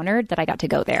very honored that I got to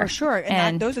go there. For sure.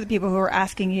 And those are the people who are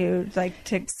asking you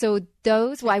to... So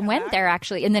I went there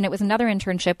actually. And then it was another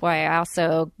internship where I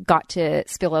also got to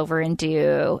spill over and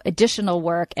do additional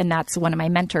work. And that's one of my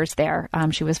mentors there.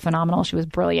 She was phenomenal. She was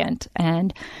brilliant.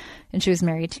 And she was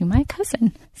married to my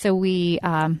cousin. So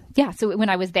so when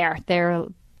I was there,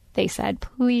 they said,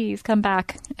 please come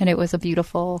back. And it was a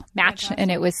beautiful match.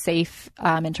 And it was safe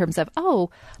in terms of,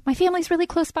 my family's really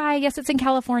close by. Yes, it's in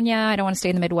California. I don't want to stay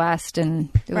in the Midwest. And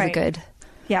it was a good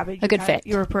Yeah, but a good fit.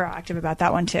 You were proactive about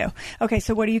that one too. Okay,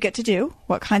 so what do you get to do?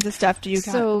 What kinds of stuff do you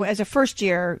as a first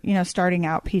year, starting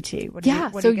out PT? What do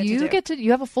you get to do?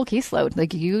 You have a full caseload.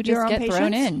 Like you just get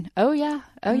thrown in. Oh yeah.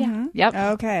 Mm-hmm. Yep.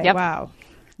 Okay. Yep. Wow.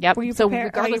 Yep. Were you so prepared?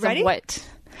 regardless Are you ready? of what.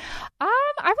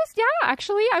 I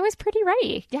was pretty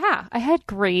ready. Yeah. I had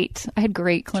great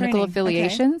clinical Training.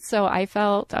 affiliations. Okay. So I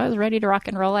felt I was ready to rock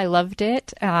and roll. I loved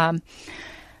it. But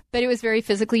it was very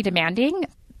physically demanding.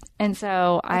 And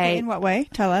so in what way?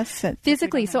 Tell us.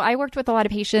 Physically. So I worked with a lot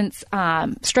of patients,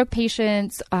 stroke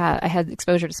patients. I had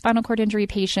exposure to spinal cord injury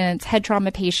patients, head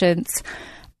trauma patients.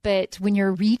 But when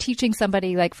you're reteaching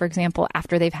somebody, like, for example,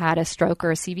 after they've had a stroke or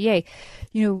a CVA,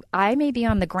 I may be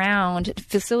on the ground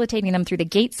facilitating them through the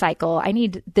gait cycle. I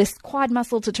need this quad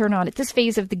muscle to turn on at this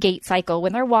phase of the gait cycle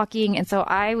when they're walking. And so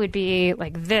I would be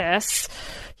like this,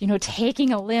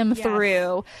 taking a limb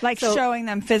through. Showing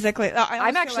them physically.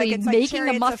 I'm actually it's making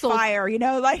the muscle. Of fire,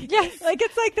 yes. Like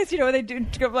it's like this, they do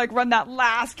run that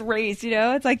last race,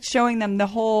 it's like showing them the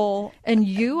whole. And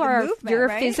you're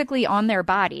right? Physically on their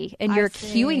body and you're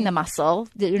cueing the muscle,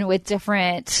 with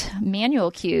different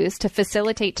manual cues to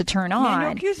facilitate to turn on.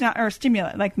 Manual cues, or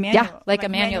stimulant, like manual. Yeah, like a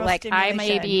manual. Like I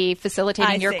may be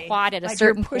facilitating your quad at a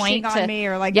certain point on me,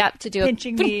 or to do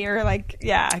pinching me, or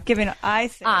giving. I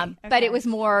see. Okay. But it was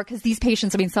more because these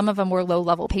patients. Some of them were low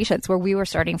level patients where we were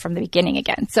starting from the beginning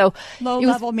again. So low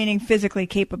level meaning physically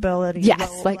capability. Yes,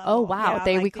 oh wow,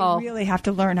 they really have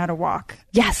to learn how to walk.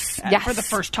 Yes, for the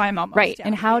first time almost. Right,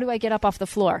 and how do I get up off the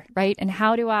floor? Right, and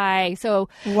how do I?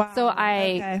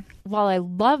 While I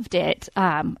loved it,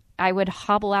 I would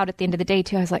hobble out at the end of the day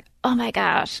too. I was like, oh my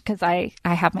gosh, because I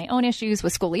have my own issues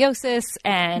with scoliosis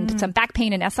and some back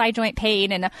pain and SI joint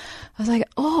pain. And I was like,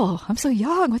 oh, I'm so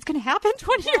young. What's going to happen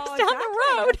 20 years down the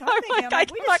road? I'm like, I'm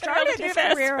not going to do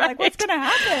this. Career, right? What's going to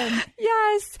happen?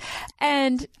 Yes.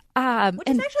 And which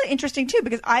is actually interesting too,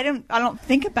 because I don't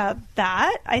think about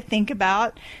that. I think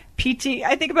about PT.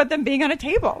 I think about them being on a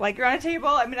table. Like you're on a table.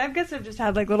 I guess I've just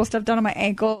had little stuff done on my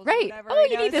ankle. Right. Whatever,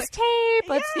 you need this tape.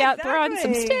 Let's throw on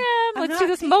some stim. Let's do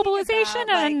this mobilization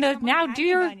and now do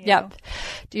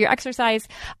your exercise.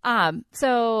 And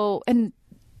the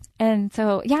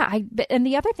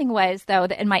other thing was though,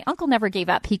 and my uncle never gave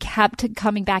up. He kept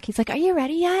coming back. He's like, "Are you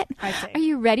ready yet? Are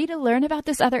you ready to learn about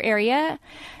this other area?"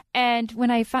 And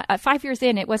when I 5 years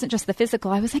in, it wasn't just the physical.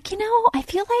 I was like, I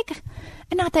feel like,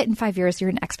 and not that in 5 years you're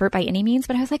an expert by any means,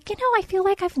 but I was like, I feel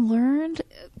like I've learned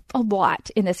a lot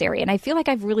in this area. And I feel like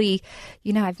I've really,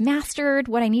 I've mastered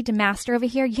what I need to master over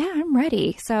here. Yeah, I'm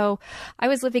ready. So I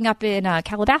was living up in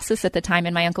Calabasas at the time,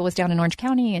 and my uncle was down in Orange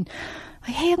County, and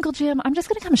like, hey, Uncle Jim, I'm just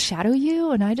going to come shadow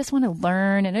you, and I just want to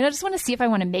learn, and I just want to see if I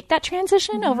want to make that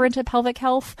transition over into pelvic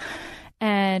health.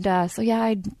 And I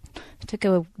took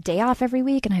a day off every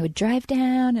week, and I would drive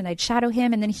down and I'd shadow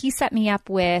him. And then he set me up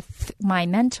with my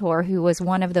mentor, who was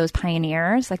one of those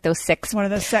pioneers, like those six. One of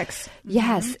those six.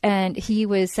 Yes. Mm-hmm. And he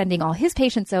was sending all his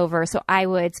patients over. So I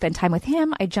would spend time with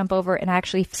him. I'd jump over, and I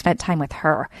actually spent time with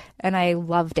her. And I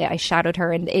loved it. I shadowed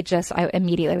her, and I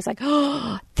immediately was like,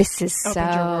 oh, this is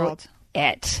opened your world.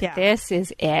 It. Yeah. This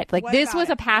is it. Like, this was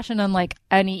a passion unlike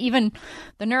any. Even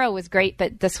the neuro was great,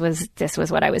 but this was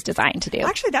what I was designed to do.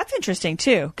 Actually, that's interesting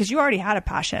too, because you already had a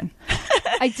passion.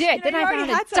 I did. Then I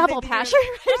found a double passion.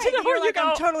 You're like,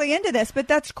 I'm totally into this, but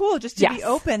that's cool just to be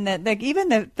open. That even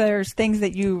that there's things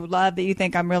that you love that you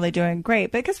think I'm really doing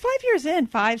great. Because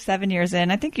 7 years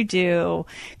in, I think you do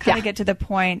kind of get to the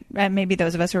point. And maybe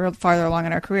those of us who are farther along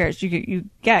in our careers, you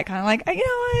get kind of like, you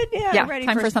know what? Yeah, ready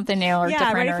for something new or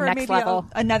different or next level.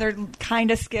 Another kind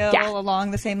of skill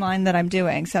along the same line that I'm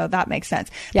doing. So that makes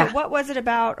sense. Yeah. But what was it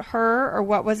about her, or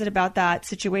what was it about that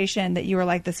situation that you were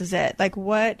like, this is it? Like,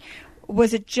 what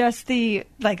was it? Just the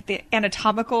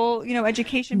anatomical,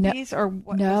 education piece, or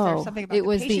was there something about the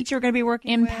patients you were going to be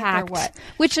working impact with, or what?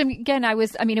 Which again, it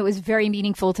was very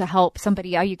meaningful to help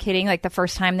somebody. Are you kidding? Like the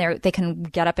first time they can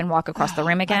get up and walk across the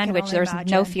room again, which there's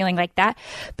no feeling like that.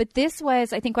 But this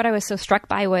was, I think, what I was so struck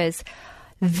by was,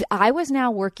 I was now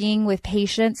working with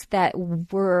patients that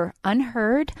were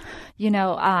unheard,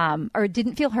 or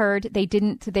didn't feel heard.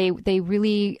 They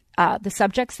really, the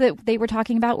subjects that they were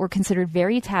talking about were considered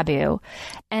very taboo.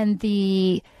 And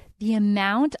the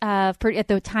amount of, at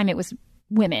the time it was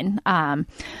women,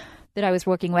 that I was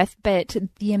working with, but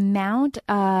the amount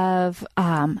of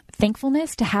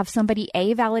thankfulness to have somebody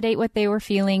A, validate what they were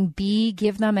feeling, B,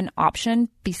 give them an option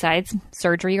besides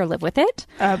surgery or live with it.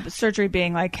 Surgery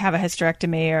being like have a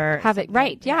hysterectomy or have it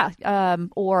right,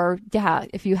 or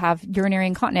if you have urinary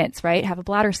incontinence, right, have a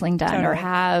bladder sling done, totally. Or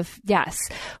have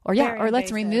or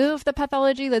let's remove the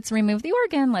pathology, let's remove the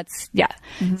organ,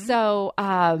 Mm-hmm. So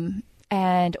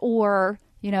or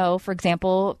For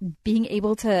example, being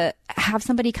able to have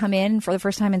somebody come in for the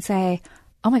first time and say,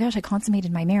 oh my gosh, I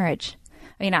consummated my marriage.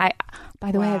 I mean,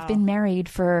 by the way, I've been married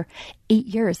for 8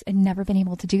 years and never been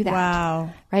able to do that.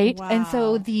 Wow. Right. Wow. And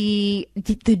so the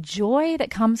joy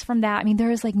that comes from that, I mean, there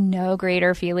is like no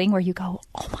greater feeling where you go,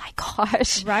 oh my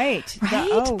gosh. Right. Right.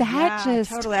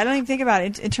 Totally. I don't even think about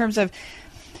it in terms of,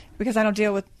 because I don't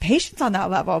deal with patients on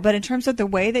that level, but in terms of the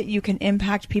way that you can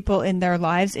impact people in their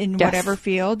lives in whatever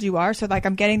field you are. So like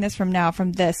I'm getting this from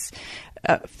this.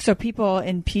 So people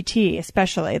in PT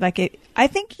especially, I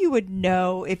think you would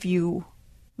know if you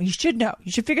should know.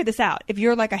 You should figure this out. If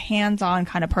you're like a hands-on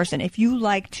kind of person, if you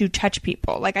like to touch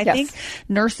people, I think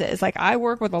nurses, I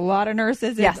work with a lot of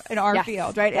nurses in our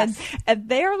field, right? Yes. And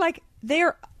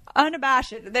they're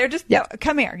unabashed. They're just,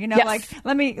 come here,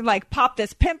 let me pop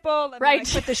this pimple. Let me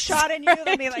put the shot in you.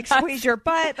 Let me squeeze your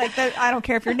butt. I don't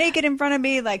care if you're naked in front of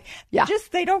me.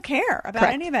 Just, they don't care about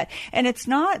any of it. And it's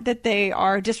not that they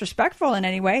are disrespectful in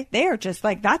any way. They are just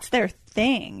that's their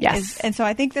thing. Yes. And so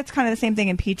I think that's kind of the same thing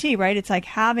in PT, right? It's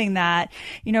having that,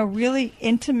 really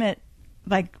intimate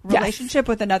relationship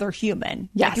with another human.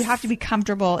 Yes. You have to be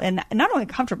comfortable and not only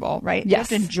comfortable, right? You have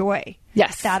to enjoy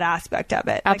that aspect of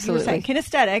it. Absolutely. Like you were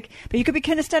saying, kinesthetic, but you could be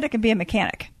kinesthetic and be a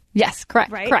mechanic. Yes,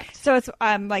 correct. Right? Correct. So it's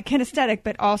kinesthetic,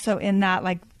 but also in that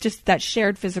just that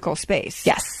shared physical space.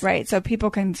 Yes. Right. So people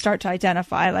can start to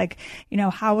identify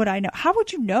how would I know? How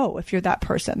would you know if you're that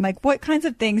person? What kinds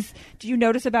of things do you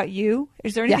notice about you?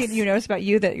 Is there anything that you notice about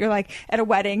you that you're at a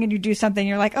wedding and you do something,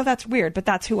 you're like, oh, that's weird, but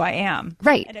that's who I am.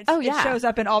 Right. And it shows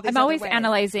up in all these I'm other always ways.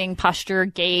 analyzing posture,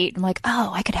 gait. I'm like,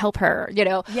 oh, I could help her,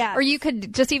 Yes. Or you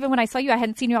could just, even when I saw you, I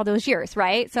hadn't seen you all those years.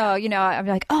 Right. So, I'm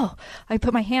like, oh, I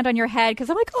put my hand on your head because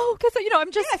I'm like, oh, because,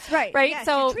 I'm just, yes, right. Right. Yes,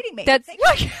 so you're treating me. that's, I'm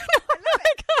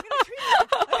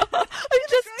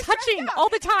just touching all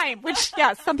the time, which,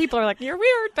 some people are like, you're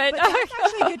weird, but that's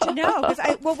actually good to know.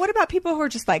 Because what about people who are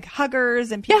just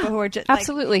huggers and people who are just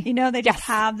absolutely, they just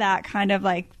have that kind of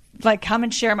come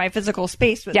and share my physical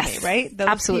space with me, right? Those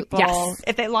absolutely. people,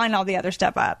 if they line all the other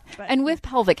stuff up. And with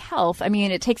pelvic health, I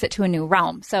mean, it takes it to a new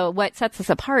realm. So what sets us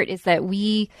apart is that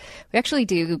we actually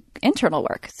do internal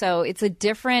work. So it's a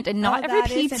different, and not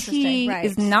every PT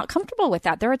is not comfortable with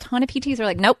that. There are a ton of PTs who are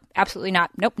like, nope, absolutely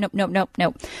not. Nope.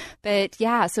 But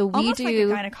so we almost do.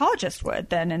 like a gynecologist would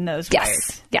then in those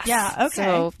ways. Yes. Yeah.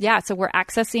 Okay. So we're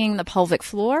accessing the pelvic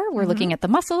floor. We're looking at the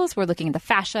muscles. We're looking at the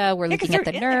fascia. We're looking at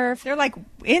the nerve. They're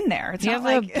in there. It's you not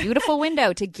have a beautiful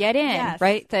window to get in,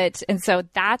 right? And so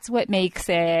that's what makes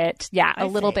it, a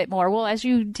little bit more. Well, as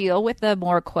you deal with the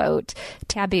more, quote,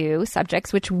 taboo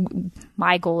subjects, which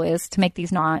my goal is to make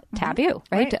these not taboo,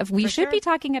 right? We should be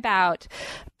talking about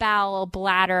bowel,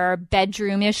 bladder,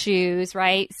 bedroom issues,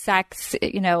 right? Sex,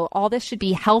 all this should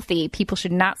be healthy. People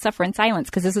should not suffer in silence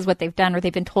because this is what they've done or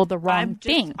they've been told the wrong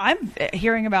thing. I'm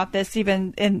hearing about this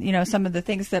even in, some of the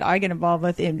things that I get involved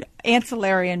with in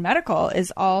ancillary and medical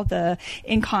is all the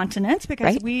incontinence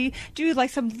because we do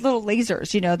some little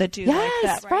lasers, that do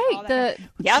that. Right.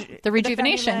 The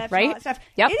rejuvenation, the right? It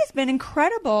has been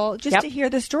incredible just to hear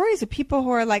the stories of people who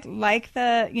are like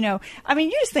the, I mean,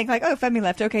 you just think oh,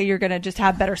 FemiLift, okay, you're going to just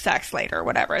have better sex later or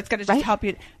whatever. It's going to just help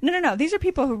you. No. These are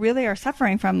people who really are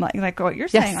suffering from like what you're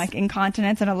saying,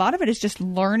 incontinence. And a lot of it is just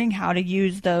learning how to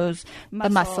use those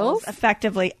muscles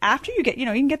effectively after you get, you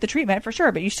can get the treatment for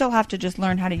sure, but you still have to just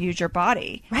learn how to use your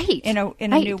body in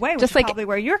a new way, which is probably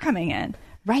where you're coming in.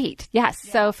 Right. Yes.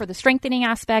 Yeah. So for the strengthening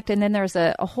aspect, and then there's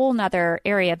a whole nother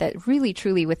area that really,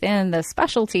 truly within the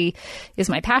specialty is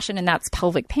my passion, and that's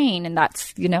pelvic pain. And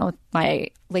that's, my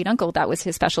late uncle, that was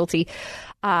his specialty.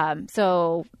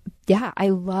 I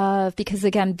love, because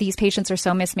again, these patients are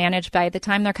so mismanaged. By the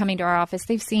time they're coming to our office,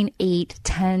 they've seen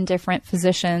 8-10 different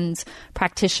physicians,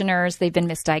 practitioners. They've been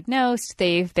misdiagnosed.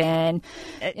 They've been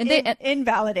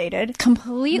invalidated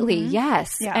completely.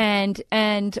 Yes. Yeah.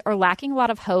 And are lacking a lot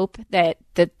of hope that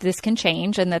this can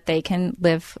change and that they can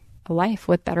live a life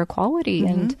with better quality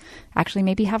and actually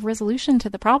maybe have resolution to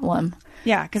the problem.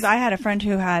 Yeah, because I had a friend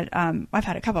who had, I've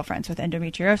had a couple of friends with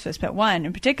endometriosis, but one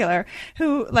in particular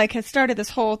who has started this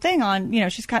whole thing on,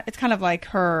 it's kind of like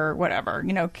her, whatever,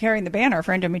 carrying the banner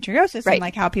for endometriosis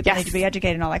and how people need to be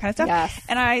educated and all that kind of stuff. Yes.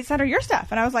 And I sent her your stuff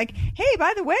and I was like, hey,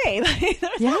 by the way,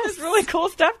 there's all this really cool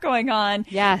stuff going on,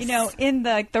 in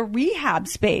the rehab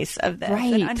space of this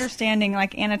and understanding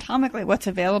anatomically what's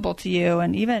available to you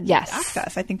and even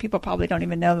access. I think people probably don't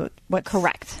even know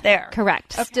what's there.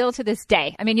 Correct. Okay. Still to this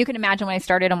day. I mean, you can imagine when I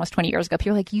started almost 20 years ago,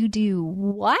 people were like, you do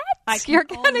what? I can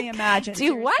only imagine. Do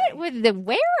seriously. What? With the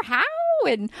where? How?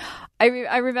 And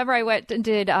I remember I went and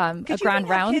did a grand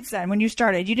round. Kids then when you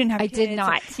started, you didn't have kids. I did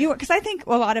not. Because I think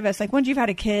a lot of us, once you've had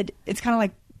a kid, it's kind of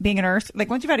like being a nurse? Like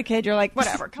once you've had a kid, you're like,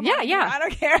 whatever, come on, I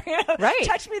don't care. You know? Right.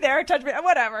 Touch me there, touch me,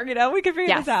 whatever. You know, we can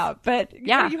figure this out. But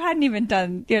you hadn't even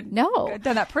done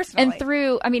that personally. And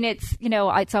through, I mean, it's, you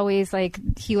know, it's always like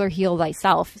heal or heal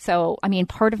thyself. So, I mean,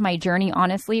 part of my journey,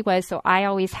 honestly, was so I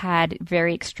always had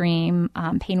very extreme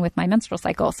pain with my menstrual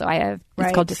cycle. So I have,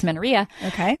 it's called dysmenorrhea.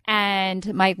 Okay.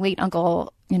 And my late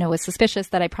uncle, you know, was suspicious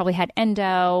that I probably had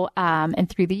endo, and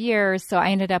through the years, so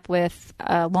I ended up with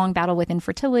a long battle with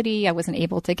infertility. I wasn't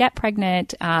able to get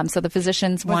pregnant. So the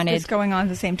physicians wanted this going on at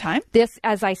the same time? This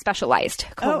as I specialized.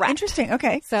 Correct. Oh, interesting.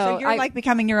 Okay. So you're like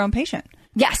becoming your own patient.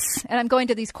 Yes. And I'm going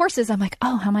to these courses. I'm like,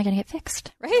 oh, how am I going to get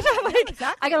fixed? Right? I'm like,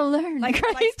 exactly. I got to learn. Like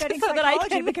studying so that I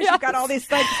can, because you've got all these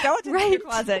like skeletons in your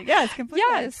closet. Yes, completely.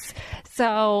 Yes.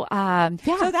 So,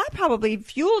 So that probably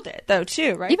fueled it though,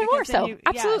 too, right? Even more so.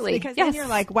 Absolutely. Because then you're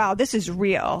like, wow, this is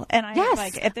real. And I'm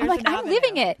like, if there's I'm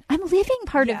living it. I'm living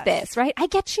part of this, right? I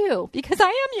get you because I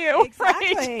am you.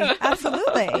 Exactly. Right?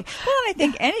 Absolutely. Well, and I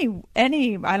think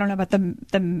any, I don't know about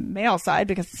the male side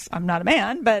because I'm not a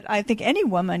man, but I think any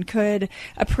woman could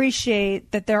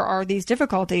appreciate that there are these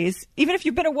difficulties, even if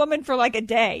you've been a woman for like a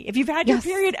day, if you've had your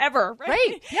period ever,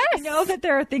 right? Yes. You know that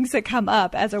there are things that come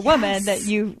up as a woman that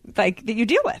you like, that you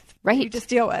deal with. Right. You just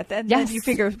deal with. And then you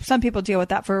figure some people deal with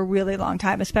that for a really long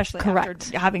time, especially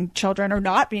after having children or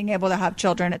not being able to have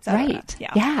children, et cetera. Right.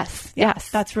 Yeah. Yes.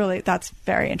 That's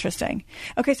very interesting.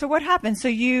 Okay. So what happens? So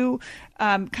you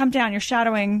come down, you're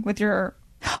shadowing with your...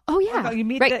 Oh yeah, you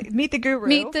meet the guru.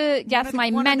 My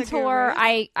mentor.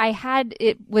 I had,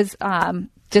 it was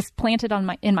just planted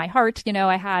in my heart. You know,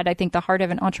 I think the heart of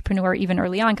an entrepreneur even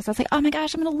early on, because I was like, oh my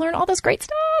gosh, I'm going to learn all this great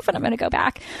stuff and I'm going to go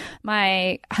back.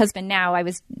 My husband now, I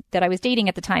was dating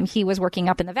at the time, he was working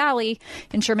up in the valley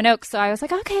in Sherman Oaks. So I was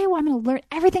like, okay, well, I'm going to learn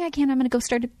everything I can. I'm going to go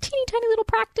start a teeny tiny little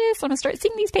practice. I'm going to start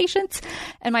seeing these patients.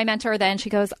 And my mentor then, she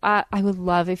goes, I would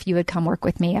love if you would come work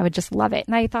with me. I would just love it.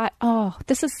 And I thought, oh,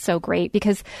 this is so great,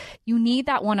 because you need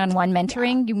that one-on-one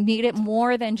mentoring. You need it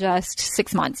more than just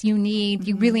 6 months. You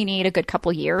really need a good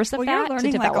couple years of that you're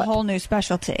learning to develop. like a whole new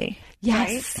specialty. Yes.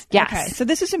 Right? Yes. Okay. So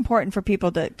this is important for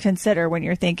people to consider when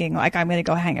you're thinking like, I'm going to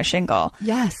go hang a shingle.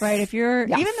 Yes. Right. If you're,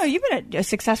 even though you've been a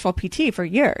successful PT for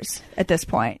years at this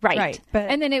point. Right.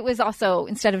 And then it was also,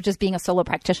 instead of just being a solo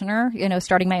practitioner, you know,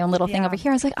 starting my own little thing over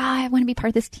here, I was like, I want to be part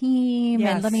of this team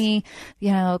and let me,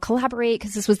 you know, collaborate,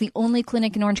 because this was the only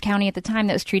clinic in Orange County at the time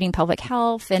that was treating pelvic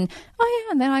health. And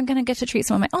and then I'm going to get to treat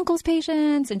some of my uncle's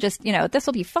patients and just, you know, this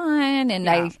will be fun. And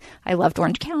I loved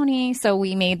Orange County. So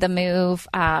we made the move.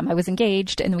 I was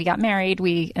engaged and we got married.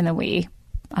 We moved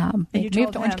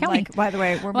to Orange County. Like, by the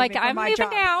way, we're like, moving I'm moving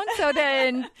down. So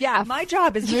then, my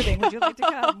job is moving. Would you like to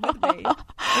come with me?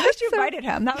 At least you invited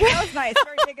him. That was nice.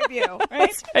 Very big of you, right?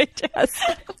 That's right.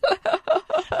 Yes.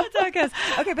 That's how it goes.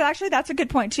 Okay, but actually, that's a good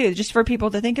point too, just for people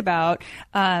to think about.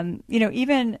 You know,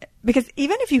 even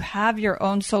if you have your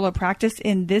own solo practice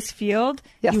in this field,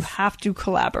 you have to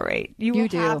collaborate. You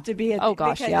have to be.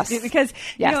 Because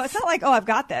you know, it's not like, I've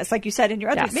got this, like you said in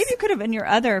your other. Maybe you could have in your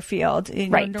other field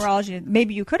in your neurology.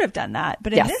 Maybe you could have done that,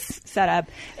 but in this setup,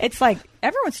 it's like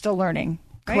everyone's still learning.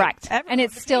 Right? Correct. And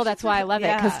it's still, that's why I love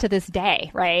it, because to this day,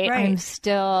 right? I'm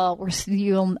still,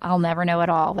 I'll never know it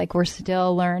all. Like, we're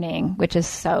still learning, which is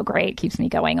so great. Keeps me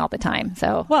going all the time.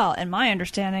 So, well, and my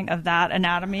understanding of that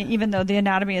anatomy, even though the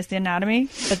anatomy is the anatomy,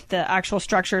 but the actual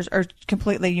structures are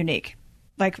completely unique.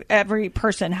 Like every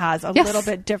person has a little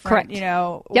bit different, you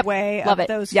know, way of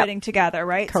those fitting together,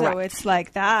 right? Correct. So it's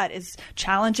like that is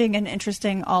challenging and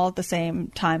interesting all at the same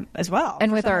time as well.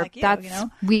 And with our,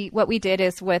 what we did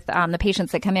is with the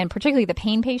patients that come in, particularly the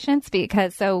pain patients,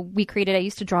 because I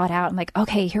used to draw it out and like,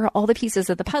 okay, here are all the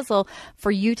pieces of the puzzle. For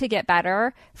you to get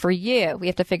better, for you, we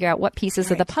have to figure out what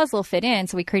pieces of the puzzle fit in.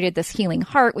 So we created this healing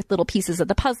heart with little pieces of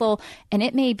the puzzle, and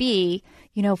it may be,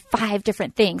 you know, 5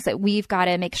 different things that we've got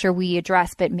to make sure we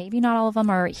address, but maybe not all of them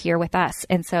are here with us.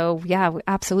 And so,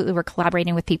 absolutely, we're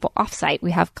collaborating with people offsite.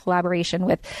 We have collaboration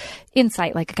with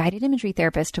Insight, like a guided imagery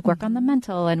therapist to work on the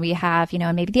mental. And we have, you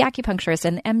know, maybe the acupuncturist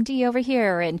and the MD over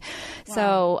here. And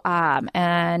so,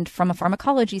 and from a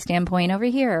pharmacology standpoint over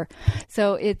here.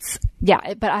 So it's,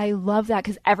 but I love that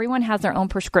because everyone has their own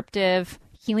prescriptive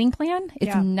healing plan.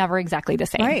 It's never exactly the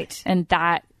same. Right. And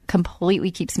that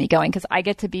completely keeps me going, because I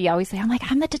get to always say, I'm like,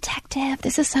 I'm the detective.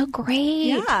 This is so great.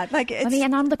 Yeah. Like,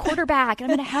 and I'm the quarterback and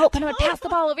I'm going to help and I'm going to pass the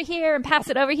ball over here and pass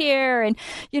it over here. And,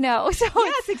 you know, so.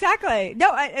 Yes, exactly. No,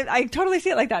 I totally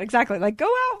see it like that. Exactly. Like, go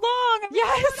out long.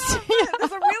 Yes.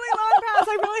 There's a really long pass.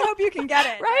 I really hope you can get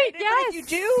it. Right. Yes. But if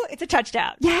you do, it's a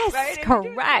touchdown. Yes. Right?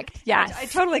 Correct. Yes. I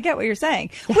totally get what you're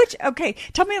saying. Yeah. Which, okay,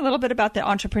 tell me a little bit about the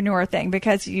entrepreneur thing,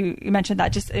 because you mentioned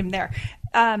that just in there.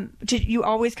 did you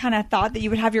always kind of thought that you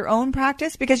would have your own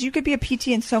practice? Because you could be a PT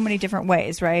in so many different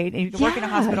ways, right? You could work in a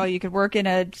hospital, you could work in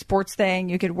a sports thing,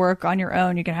 you could work on your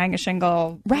own, you could hang a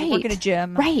shingle, work in a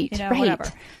gym,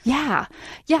 whatever. Yeah.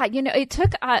 It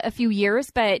took a few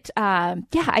years, but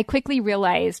I quickly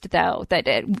realized though that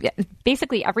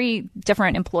basically every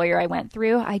different employer I went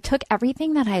through, I took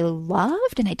everything that I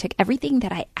loved and I took everything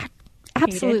that I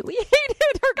absolutely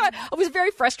hated. Oh God, I was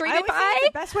very frustrated by. It's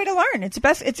the best way to learn.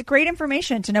 It's great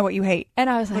information to know what you hate. And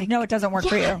I was like, no, it doesn't work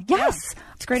for you. Yes. Yeah.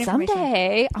 It's great information.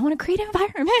 Someday I want to create an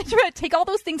environment, take all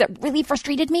those things that really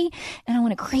frustrated me, and I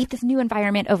want to create this new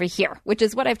environment over here, which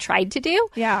is what I've tried to do.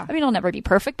 Yeah. I mean, I'll never be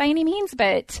perfect by any means,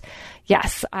 but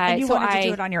yes. And you wanted to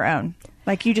do it on your own.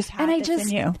 Like you just had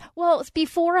this in you. Well,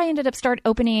 before I ended up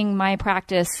opening my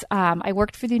practice, I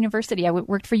worked for the university. I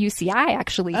worked for UCI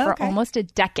actually for almost a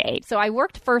decade. So I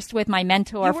worked first with my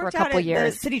mentor for a couple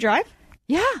years. The City Drive?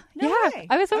 Yeah. Way.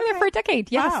 I was over there for a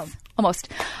decade. Yes. Wow. Almost.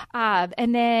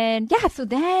 And then, so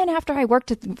then after I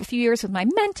worked a few years with my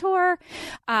mentor,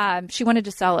 she wanted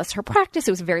to sell us her practice.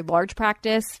 It was a very large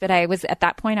practice, but I was at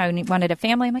that point, I wanted a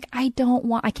family. I'm like, I don't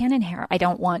want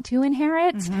to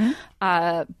inherit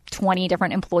 20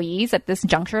 different employees at this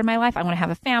juncture in my life. I want to have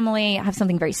a family, have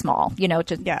something very small,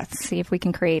 to see if we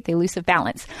can create the elusive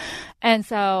balance. And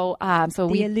so,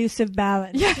 the elusive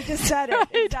balance. Yeah. You just said it. Right,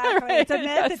 exactly. Right, it's a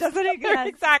myth. It doesn't exist.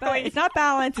 Exactly. It's not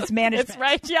balance. It's management. That's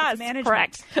right. Yes. Management.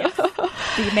 Correct. Yes.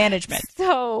 The management.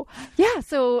 So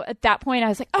at that point I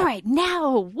was like, all right,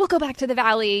 now we'll go back to the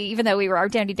Valley, even though we were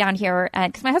already down here.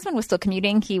 And because my husband was still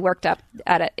commuting, he worked up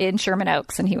in Sherman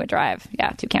Oaks and he would drive,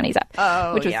 2 counties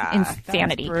up, which was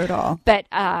insanity. That was brutal. But,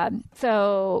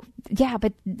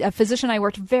 but a physician I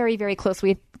worked very, very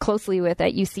closely with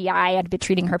at UCI, I'd been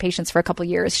treating her patients for a couple of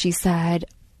years. She said,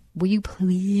 will you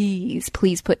please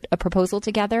put a proposal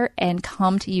together and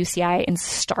come to UCI and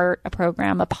start a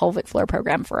pelvic floor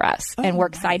program for us and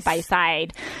work side by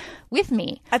side with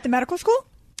me. At the medical school?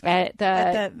 At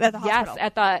the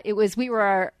hospital. We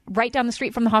were right down the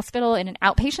street from the hospital in an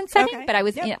outpatient setting, but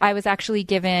I was actually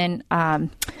given a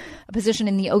position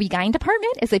in the OB-GYN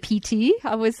department as a PT.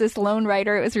 I was this lone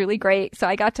writer. It was really great. So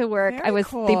I got to work.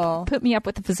 Cool. They put me up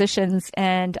with the physicians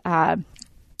and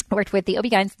worked with the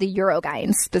OB-GYNs, the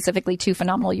Urogyns, specifically 2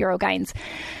 phenomenal Urogyns.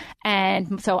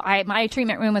 And so my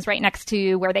treatment room was right next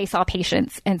to where they saw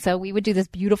patients. And so we would do this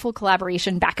beautiful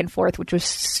collaboration back and forth, which was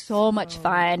so much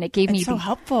fun. It gave me so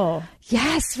helpful.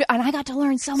 Yes. And I got to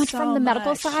learn so much from the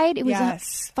medical side. It was a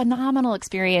phenomenal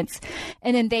experience.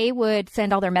 And then they would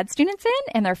send all their med students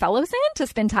in and their fellows in to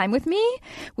spend time with me,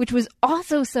 which was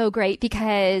also so great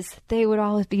because they would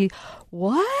always be,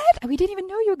 what? We didn't even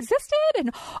know you existed.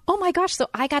 And oh my gosh. So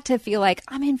I got to feel like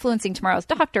I'm influencing tomorrow's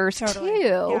doctors too.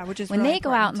 Yeah, which is when really they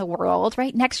go out in the world,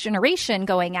 right? Next generation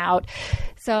going out.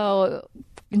 So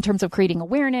in terms of creating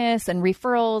awareness and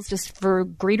referrals just for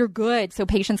greater good so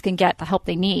patients can get the help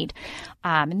they need.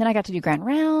 And then I got to do grand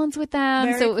rounds with them.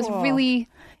 Very so it was cool. really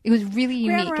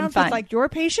unique and fun. With, like your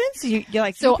patients? You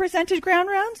presented grand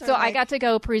rounds? So I got to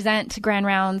go present grand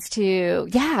rounds to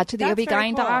the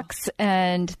OB-GYN docs,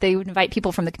 and they would invite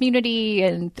people from the community,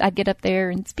 and I'd get up there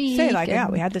and speak. Say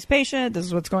we had this patient, this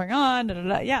is what's going on. Da, da,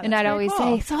 da. Yeah, and I'd always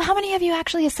say, so how many of you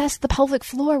actually assessed the pelvic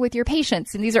floor with your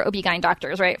patients? And these are OB-GYN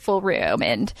doctors, right? Full room.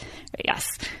 And yes,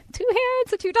 2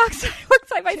 hands, the 2 docs I work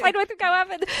side by side with who go up.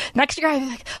 And next year I'd be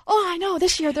like, oh, I know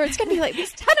this year there's going to be like at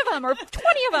least 10 of them or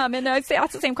 20 of them. And I'd say,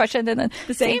 ask the same question. And then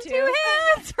the same 2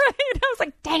 hands, right? I was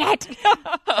like, dang it.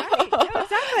 Right. No,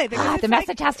 exactly. The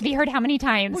message has to be heard how many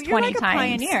times? Well, 20 you're like times.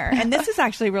 A pioneer. And this is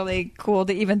actually really cool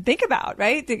to even think about,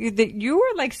 right? That you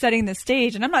were like setting the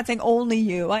stage. And I'm not saying only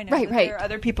you. I know there are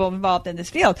other people involved in this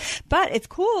field. But it's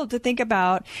cool to think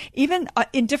about even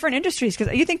in different industries.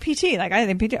 Because you think PT, like I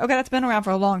think PT, okay, that's been around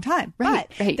for a long time.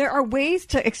 But there are ways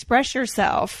to express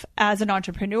yourself as an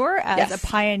entrepreneur, as a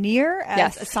pioneer,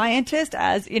 as a scientist,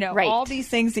 as, all these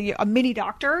things that a mini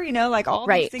doctor, like all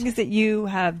these things that you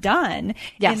have done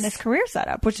in this career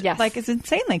setup, which is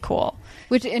insanely cool.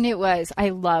 I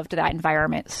loved that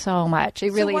environment so much.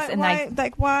 It really is. And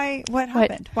what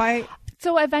happened? Why?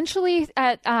 So eventually,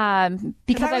 because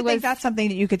I think that's something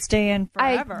that you could stay in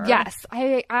forever.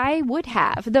 I would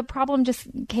have. The problem just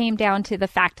came down to the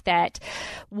fact that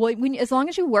as long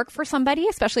as you work for somebody,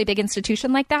 especially a big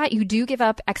institution like that, you do give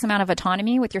up X amount of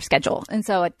autonomy with your schedule. And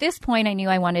so at this point, I knew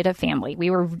I wanted a family.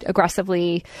 We were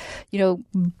aggressively,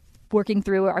 working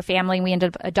through our family. We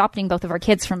ended up adopting both of our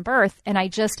kids from birth. And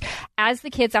as the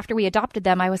kids, after we adopted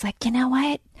them, I was like, you know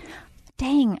what?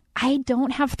 dang, I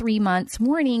don't have 3 months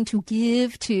warning to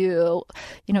give to,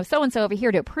 so-and-so over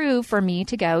here to approve for me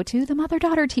to go to the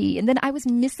mother-daughter tea. And then I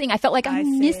felt like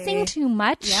I'm missing too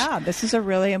much. Yeah, this is a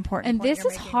really important And point this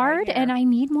is hard, and I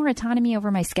need more autonomy over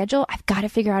my schedule. I've got to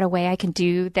figure out a way I can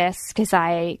do this because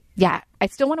I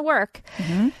still want to work.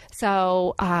 Mm-hmm.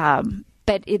 So,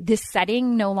 but this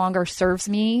setting no longer serves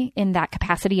me in that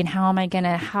capacity. And how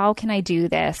can I do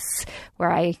this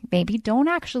where I maybe don't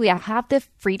actually have the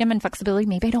freedom and flexibility?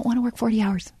 Maybe I don't want to work 40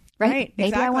 hours. Right. Maybe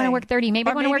exactly. I want to work 30.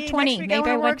 Maybe I want to work 20. Maybe I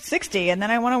want to work 60, and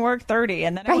then I want to work 30,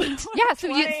 and then I want to work yeah. So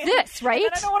 20, it's this, right? And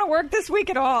then I don't want to work this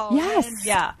week at all. Yes. And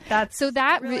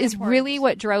that really is important. really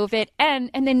what drove it,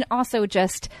 and then also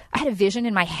just I had a vision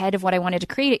in my head of what I wanted to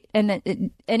create, and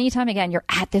then anytime again you're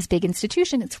at this big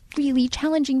institution, it's really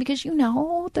challenging because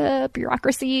the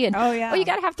bureaucracy and you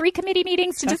got to have 3 committee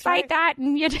meetings to decide that,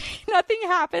 and nothing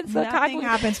happens. Nothing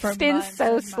happens for spins months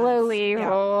so and slowly.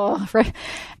 months.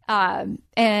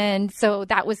 And so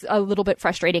that was a little bit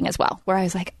frustrating as well, where I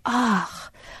was like, I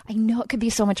know it could be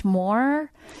so much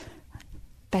more.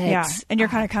 But, and you're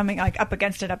kind of coming like up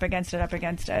against it.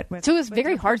 So it was a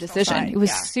very hard decision. Side. It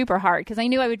was super hard because I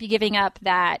knew I would be giving up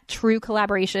that true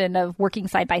collaboration of working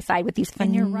side by side with these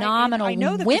phenomenal I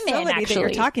know the women. Facility that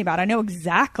you're talking about. I know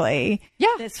exactly.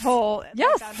 This whole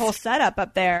that whole setup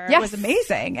up there was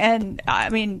amazing, and I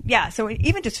mean, so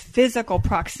even just physical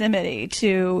proximity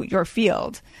to your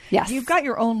field. Yes, you've got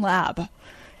your own lab.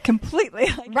 Completely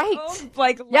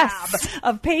lab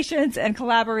of patients and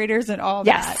collaborators and all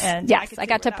that. And I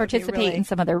got to participate in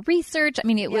some of their research. I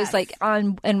mean, it was like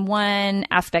in one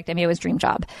aspect, I mean, it was dream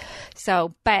job.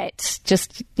 So, but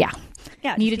just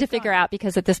needed to figure out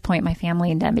because at this point my family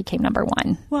and them became number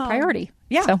one priority.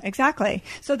 Yeah, exactly.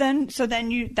 So then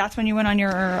that's when you went on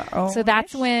your own. So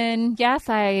that's when,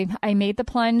 I made the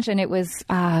plunge, and it was,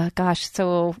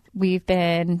 so we're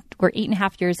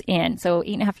 8.5 years in. So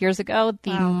 8.5 years ago,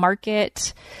 the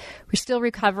market, we're still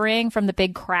recovering from the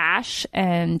big crash.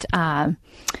 And,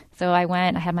 so I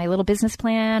had my little business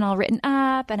plan all written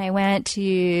up, and I went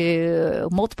to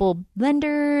multiple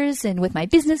lenders and with my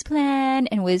business plan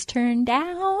and was turned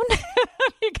down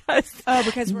because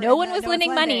no one was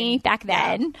lending money back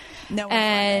then. No one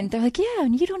and they're like,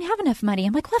 and you don't have enough money.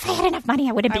 I'm like, well, if I had enough money,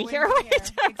 I wouldn't be here.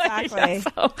 Exactly.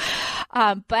 So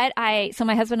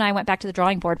my husband and I went back to the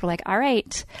drawing board. We're like, all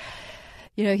right.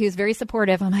 He was very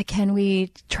supportive. I'm like, can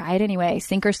we try it anyway?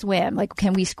 Sink or swim? Like,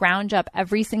 can we scrounge up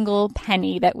every single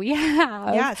penny that we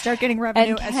have? Yeah, start getting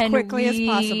revenue as quickly as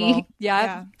possible.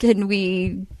 Yeah. Can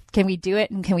we do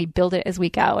it, and can we build it as we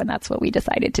go? And that's what we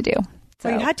decided to do. So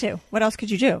you had to. What else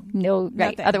could you do? No, right.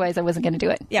 Nothing. Otherwise, I wasn't going to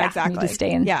do it. Yeah, exactly. I need to stay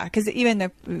in. Yeah, because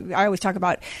even I always talk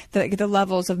about the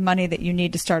levels of money that you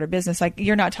need to start a business. Like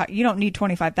you don't need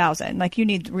 $25,000. Like you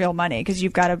need real money because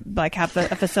you've got to have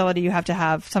a facility. You have to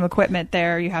have some equipment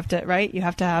there. You have to You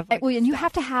have to have and you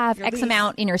have to have X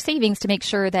amount in your savings to make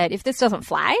sure that if this doesn't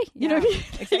fly, you're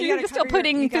still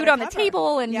putting food on the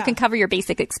table, and you can cover your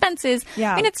basic expenses.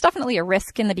 Yeah. I mean, it's definitely a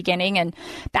risk in the beginning, and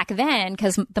back then,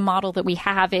 because the model that we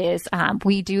have is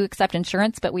we do accept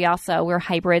insurance, but we're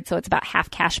hybrid, so it's about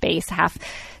half cash base, half.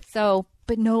 So,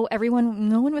 but no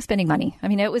one was spending money. I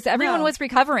mean, everyone was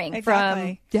recovering from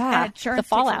and insurance the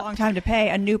fallout. Takes a long time to pay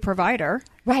a new provider.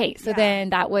 Right. So then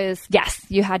that was,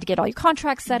 you had to get all your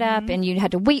contracts set up, and you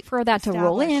had to wait for that to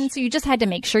roll in. So you just had to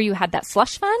make sure you had that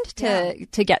slush fund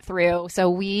to get through.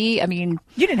 So you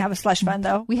didn't have a slush fund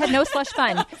though. We had no slush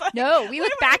fund. No, we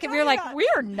looked back and we were like, we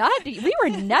were nutty.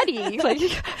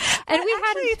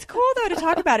 It's cool though to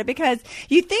talk about it because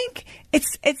you think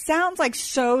it sounds like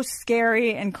so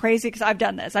scary and crazy because I've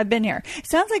done this. I've been here. It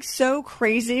sounds like so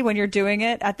crazy when you're doing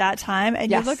it at that time,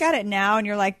 and you look at it now and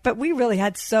you're like, but we really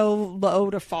had so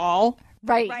low to fall.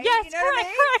 Right. Yes, you know what I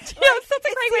mean? correct. Yes, that's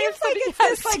a great way of putting it.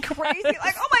 It's like crazy.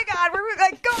 Like, oh my God, we're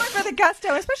like going for the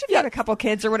gusto, especially if you have a couple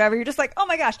kids or whatever. You're just like, oh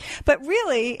my gosh. But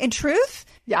really, in truth,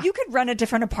 you could run a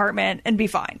different apartment and be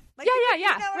fine. Like,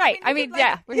 right. I mean,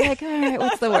 we're like, all right,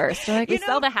 what's the worst? We're like, we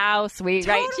sell the house. Right.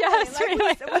 Yes.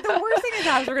 But the worst thing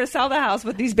is we're going to sell the house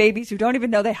with these babies who don't even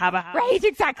know they have a house. Right,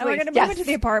 exactly. And we're going to move into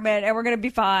the apartment and we're going to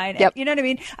be fine. Yep. You know what I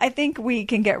mean? I think we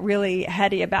can get really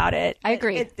heady about it. I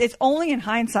agree. It's only in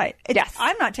hindsight.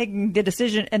 I'm not taking the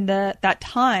decision in that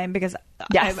time because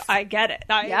I get it.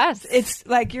 It's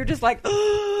like you're just like,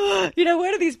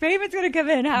 when are these payments going to come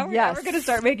in? How are we ever going to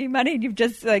start making money? And you've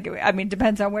just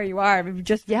depends on where you are. I mean, you've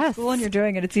just in school and you're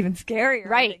doing it. It's even scarier.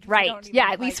 Right.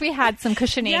 Yeah. At least we had some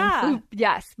cushioning. Yeah.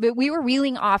 Yes. But we were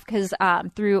reeling off because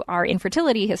through our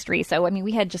infertility history. So, I mean,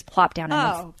 we had just plopped down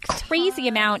a crazy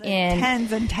amount in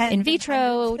tens in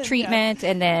vitro treatment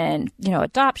and then,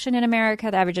 adoption in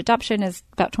America. The average adoption is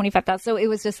about 25,000. So it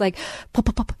was just like pop,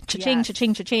 pop, pop, cha-ching,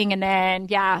 cha-ching, cha-ching. And then,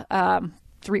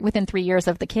 within 3 years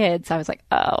of the kids, I was like,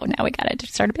 oh, now we got to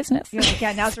start a business. You're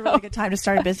like, now's a really good time to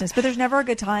start a business. But there's never a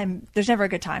good time. There's never a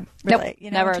good time, really.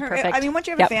 Nope, never perfect. I mean, once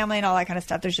you have a family and all that kind of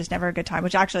stuff, there's just never a good time,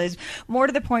 which actually is more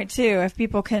to the point, too, if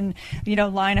people can,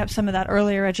 line up some of that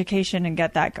earlier education and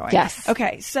get that going. Yes.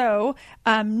 Okay. So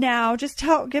now just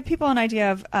give people an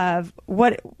idea of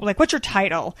what's your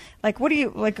title? Like, what do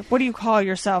you call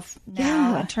yourself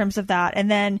now in terms of that?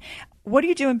 And then what do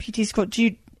you do in PT school?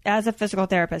 As a physical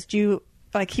therapist, do you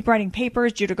keep writing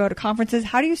papers? Do you go to conferences?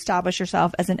 How do you establish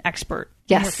yourself as an expert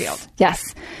in your field?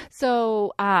 Yes.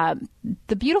 So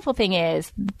the beautiful thing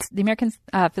is the American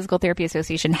Physical Therapy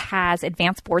Association has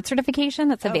advanced board certification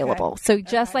that's available. So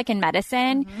just like in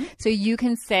medicine, so you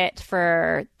can sit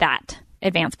for that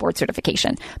advanced board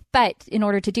certification. But in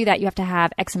order to do that, you have to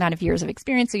have X amount of years of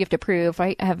experience. So you have to prove,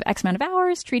 I have X amount of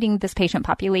hours treating this patient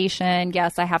population.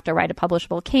 Yes, I have to write a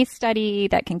publishable case study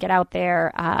that can get out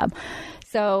there.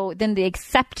 So then they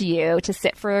accept you to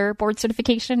sit for board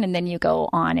certification, and then you go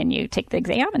on and you take the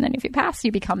exam, and then if you pass,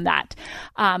 you become that.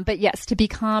 But yes, to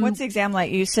become... What's the exam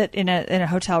like? You sit in a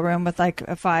hotel room with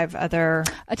 5 other...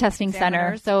 A testing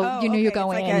center. So you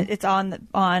go in... It's on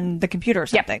the computer or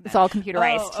something. Yep, it's all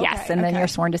computerized, yes. And then you're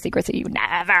sworn to secrets that you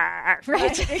never...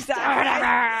 Right,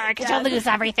 exactly. Control lose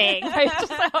everything. Right?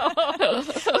 But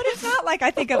it's not like,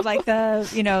 I think of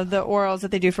the orals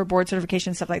that they do for board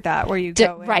certification, stuff like that, where you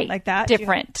go in like that.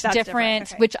 Different,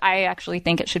 okay. Which I actually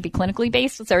think it should be clinically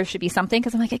based. So there should be something,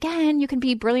 because I'm like, again, you can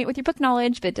be brilliant with your book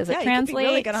knowledge, but does it translate? You can be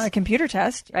really good on a computer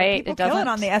test, right? People kill it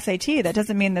on the SAT. That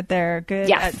doesn't mean that they're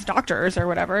good as doctors or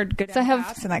whatever. Good so I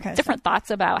have and that kind of different thoughts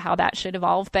about how that should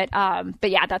evolve, but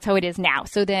yeah, that's how it is now.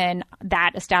 So then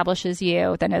that establishes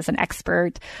you then as an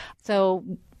expert. So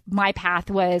my path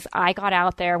was, I got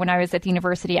out there when I was at the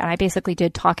university, and I basically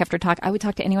did talk after talk. I would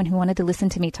talk to anyone who wanted to listen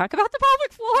to me talk about the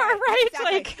pelvic floor, right?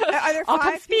 Exactly. Are there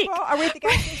 5 people? Are we at the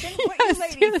gas station? Yes,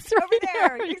 ladies, over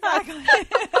there. Exactly. Do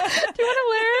you want to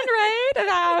learn, right,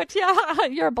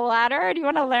 about your bladder? Do you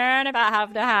want to learn about how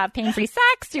to have pain-free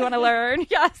sex? Do you want to learn,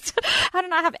 how to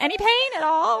not have any pain at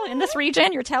all in this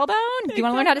region, your tailbone? Do you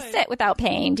want to learn how to sit without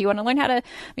pain? Do you want to learn how to,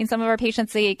 some of our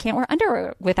patients, they can't wear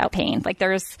underwear without pain. Like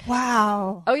there's...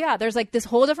 Wow. Oh, yeah, there's this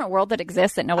whole different world that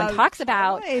exists that no one talks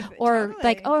about. Or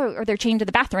or they're chained to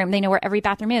the bathroom. They know where every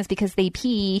bathroom is because they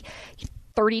pee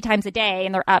 30 times a day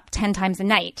and they're up 10 times a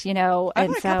night, I've had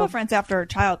a couple of friends after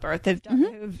childbirth. They've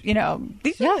done,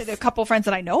 these are the couple of friends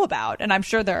that I know about, and I'm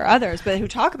sure there are others, but who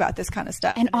talk about this kind of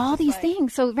stuff. And all these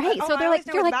things. So, right. So they're like,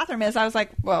 you're like, the bathroom is. I was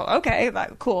like, well, okay,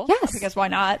 cool. Yes. Because why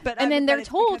not? But then they're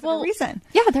told, well, reason.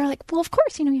 Yeah, they're like, well, of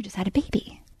course, you just had a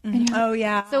baby. Mm-hmm. Oh,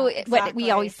 yeah. So what we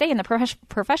always say in the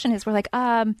profession is we're like,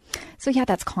 so yeah,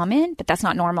 that's common, but that's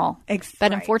not normal.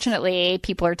 But unfortunately,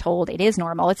 people are told it is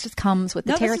normal. It just comes with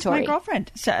the territory. This is my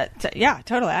girlfriend. So, yeah,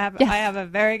 totally. I have a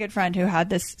very good friend who had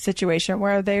this situation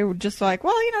where they were just like,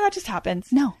 well, that just happens.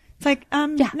 No. It's like,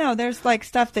 no, there's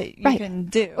stuff that you can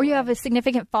do. Or you have a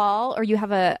significant fall, or you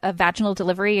have a vaginal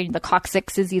delivery, and the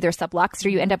coccyx is either subluxed, or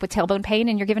you end up with tailbone pain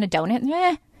and you're given a donut.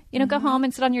 And, go home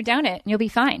and sit on your donut and you'll be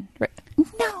fine.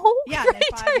 No. Yeah, and then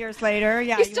 5 years later,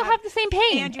 you still have the same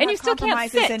pain, and you still can't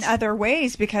sit. In other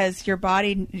ways because your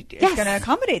body is going to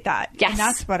accommodate that. Yes. And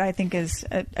that's what I think is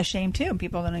a shame too.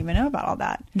 People don't even know about all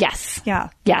that. Yes. Yeah.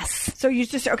 Yes. So you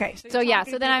just okay. So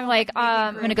then I'm like,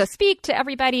 I'm going to go speak to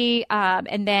everybody,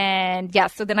 and then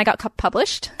so then I got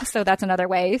published. So that's another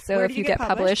way. So Where if you get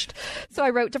published, so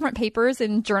I wrote different papers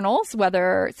in journals.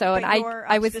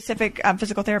 I was specific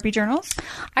physical therapy journals.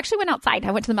 I actually went outside.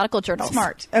 I went to the medical journals.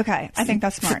 Smart. Okay. I think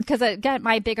that's smart. Because again,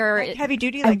 my bigger heavy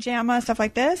duty like JAMA stuff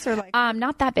like this, or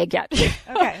not that big yet.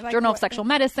 Okay. Journal of Sexual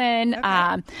Medicine,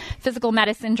 physical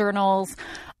medicine journals.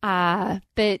 And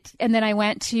then I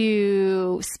went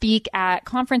to speak at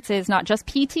conferences, not just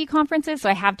PT conferences. So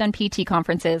I have done PT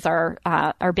conferences, our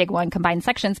big one, combined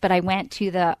sections, but I went to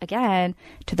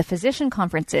the physician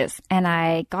conferences, and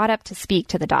I got up to speak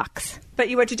to the docs. But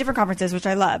you went to different conferences, which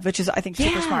I love, which is, I think,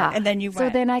 super smart. And then you went. So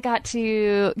then I got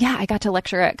to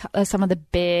lecture at some of the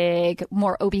big,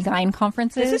 more OB-GYN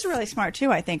conferences. This is really smart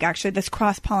too, I think, actually, this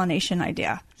cross-pollination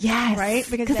idea. Yes. Right?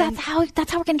 Because that's how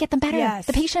we're going to get them better. Yes,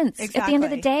 the patients. Exactly. At the end of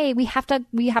the day, we have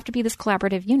to be this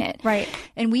collaborative unit. Right.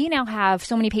 And we now have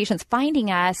so many patients finding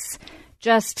us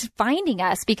just finding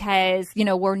us because, you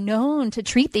know, we're known to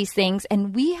treat these things,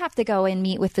 and we have to go and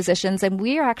meet with physicians, and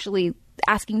we're actually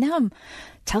asking them,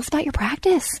 tell us about your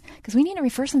practice, because we need to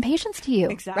refer some patients to you.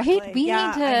 Exactly. Right? We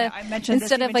need to. I mentioned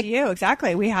instead of like to you.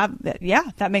 Exactly. We have.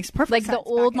 That makes perfect like sense. Like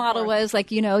the old model was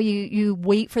like, you know, you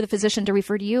wait for the physician to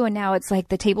refer to you, and now it's like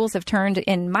the tables have turned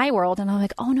in my world, and I'm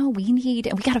like, oh no, we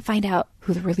got to find out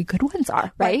who the really good ones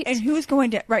are, right? And who's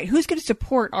going to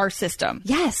support our system?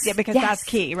 Yes. Yeah, because that's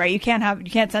key, right? You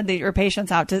can't send your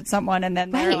patients out to someone and then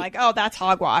they're like, oh, that's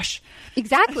hogwash.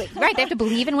 Exactly. Right. They have to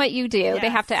believe in what you do. Yes. They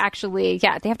have to actually,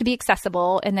 they have to be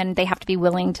accessible, and then they have to be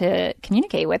willing to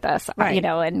communicate with us, right. you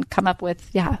know, and come up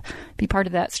with, be part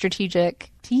of that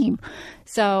strategic team.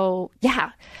 So,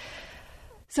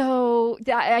 So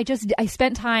I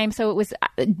spent time. So it was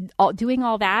doing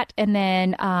all that, and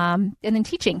then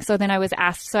teaching. So then I was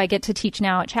asked. So I get to teach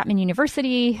now at Chapman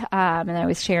University, and I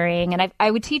was sharing. And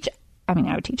I would teach. I mean,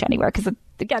 I would teach anywhere because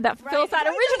again, that fills that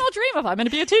original dream of I'm going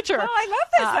to be a teacher. Oh, I love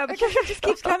this though, because it just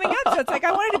keeps coming up. So it's like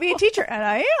I wanted to be a teacher, and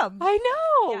I am. I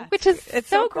know, which is it's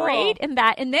so cool. Great. And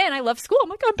then I love school. I'm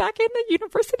like, I'm back in the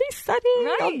university setting.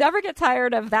 Right. I'll never get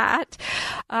tired of that.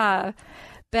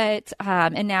 But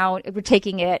and now we're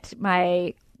taking it.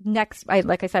 My next,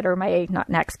 like I said, or my not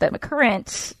next, but my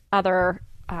current other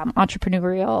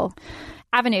entrepreneurial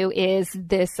avenue is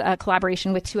this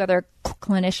collaboration with two other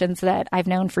clinicians that I've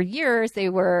known for years. They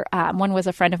were one was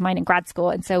a friend of mine in grad school,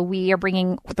 and so we are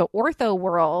bringing the ortho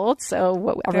world, so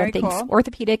what everyone thinks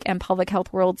orthopedic and pelvic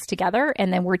health worlds together,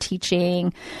 and then we're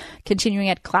teaching continuing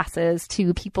ed classes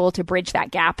to people to bridge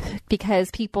that gap,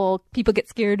 because people get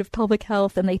scared of pelvic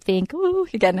health and they think, oh,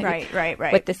 again, right,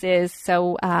 what this is.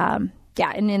 So and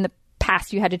in the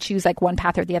past you had to choose like one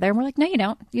path or the other, and we're like, no, you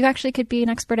don't. You actually could be an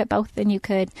expert at both, and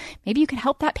maybe you could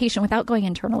help that patient without going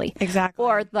internally. Exactly.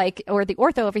 Or the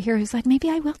ortho over here who's like, maybe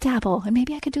I will dabble and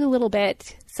maybe I could do a little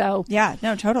bit. So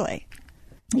totally.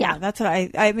 Yeah, that's what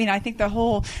I mean. I think the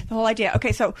whole idea.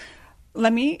 Okay, so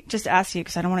let me just ask you,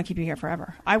 because I don't want to keep you here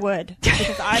forever. I would,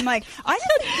 because I'm like, I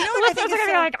think is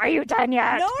so, like, are you done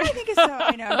yet? No, I think it's so,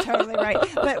 I know, totally right.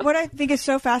 But what I think is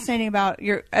so fascinating about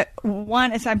your,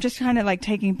 one is I'm just kind of like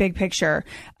taking big picture.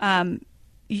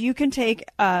 You can take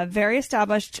a very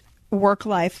established work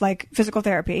life like physical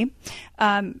therapy,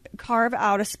 carve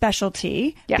out a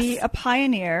specialty, be a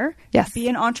pioneer, be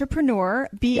an entrepreneur,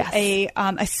 be a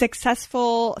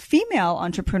successful female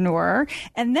entrepreneur,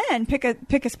 and then pick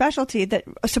a specialty that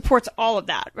supports all of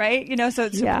that, right? You know, so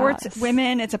it supports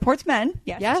women, it supports men,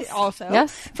 also,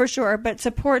 for sure, but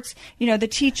supports, you know, the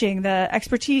teaching, the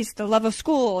expertise, the love of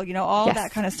school, you know, all of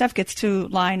that kind of stuff gets to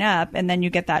line up, and then you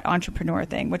get that entrepreneur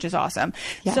thing, which is awesome.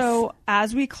 So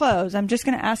as we close, I'm just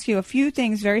going to ask you a few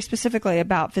things very specifically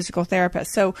about physical therapists.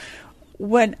 So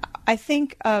when I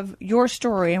think of your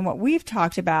story and what we've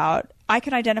talked about, I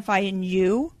can identify in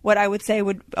you what I would say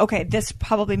this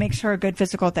probably makes her a good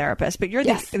physical therapist, but you're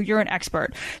an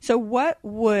expert. So what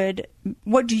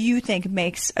do you think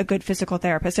makes a good physical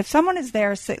therapist? If someone is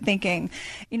there thinking,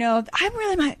 you know,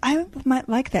 I might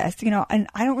like this, you know, and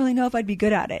I don't really know if I'd be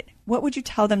good at it, what would you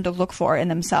tell them to look for in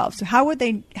themselves? So how would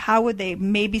they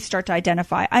maybe start to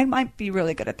identify, I might be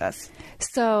really good at this?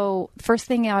 So first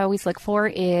thing I always look for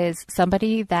is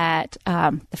somebody that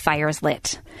the fire is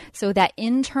lit. So that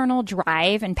internal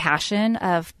drive and passion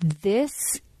of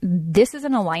this is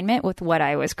in alignment with what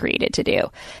I was created to do.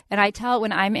 And I tell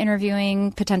when I'm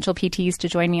interviewing potential PTs to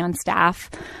join me on staff,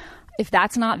 if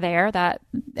that's not there,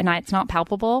 it's not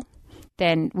palpable,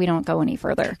 then we don't go any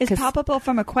further. Is palpable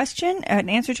from an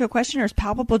answer to a question, or is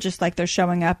palpable just like they're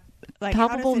showing up? Like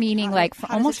palpable meaning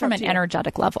almost from an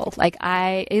energetic level.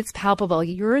 It's palpable.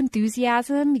 Your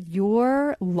enthusiasm,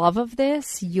 your love of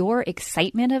this, your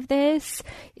excitement of this,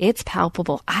 it's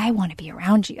palpable. I want to be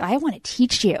around you. I want to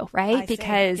teach you, right?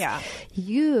 Because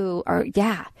you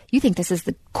think this is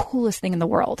the coolest thing in the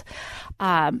world.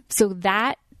 So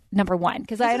that, number one,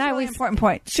 because I always important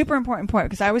point, super important point,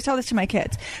 because I always tell this to my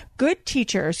kids. Good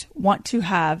teachers want to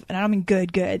have, and I don't mean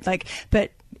good,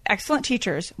 but excellent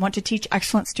teachers want to teach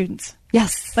excellent students.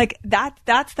 Yes. Like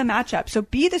that's the matchup. So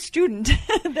be the student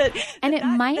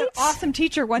that awesome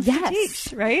teacher wants to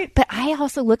teach, right? But I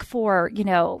also look for, you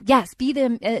know, be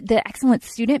the excellent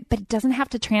student, but it doesn't have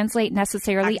to translate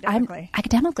necessarily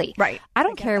academically. Right. I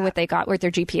don't care what they got, what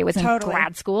their GPA was in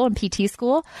grad school and PT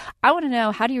school. I want to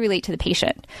know, how do you relate to the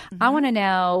patient? Mm-hmm. I want to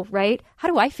know, right? How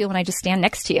do I feel when I just stand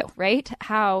next to you, right?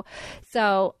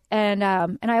 And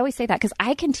I always say that because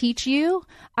I can teach you.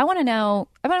 I want to know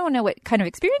what kind of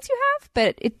experience you have,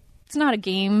 but it's not a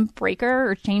game breaker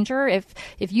or changer if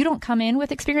you don't come in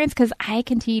with experience, because I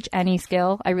can teach any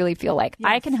skill. I really feel like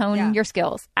I can hone your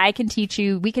skills. I can teach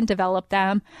you. We can develop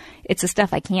them. It's the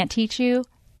stuff I can't teach you.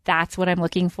 That's what I'm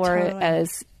looking for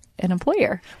as an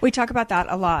employer. We talk about that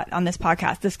a lot on this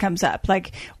podcast. This comes up,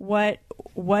 like what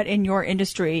in your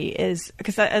industry is,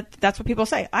 because that's what people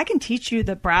say. I can teach you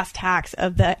the brass tacks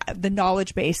of the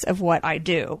knowledge base of what I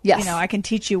do. Yes. You know, I can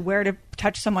teach you where to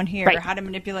touch someone here, how to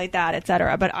manipulate that, et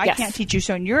cetera. But I can't teach you.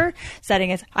 So in your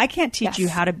setting is, I can't teach you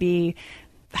how to be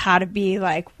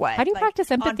like what? How do you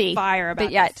practice empathy? On fire about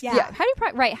this. How do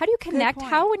you How do you connect?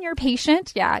 How when your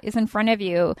patient, is in front of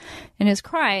you and is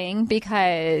crying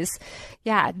because,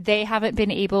 they haven't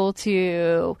been able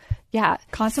to,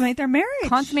 consummate their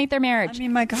marriage. I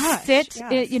mean, my gosh. Sit,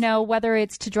 whether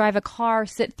it's to drive a car,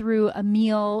 sit through a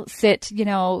meal, sit,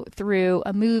 through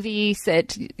a movie,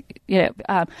 sit, they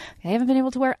haven't been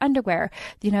able to wear underwear.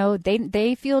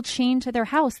 They feel chained to their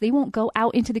house. They won't go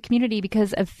out into the community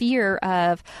because of fear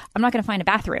of, I'm not going to find a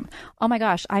bathroom. Oh my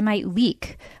gosh, I might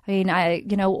leak. I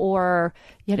mean, or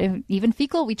even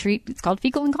fecal, it's called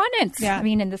fecal incontinence. Yeah. I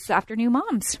mean, in this after new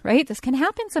moms, right? This can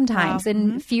happen sometimes. Wow.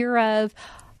 And fear of,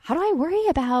 how do I worry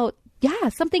about,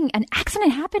 an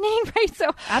accident happening, right?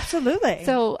 So absolutely.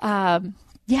 So,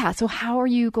 so how are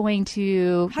you going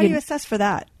to... How do you assess for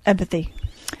that empathy?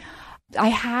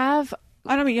 I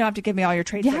don't mean you don't have to give me all your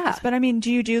trade secrets, but I mean,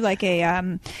 do you do like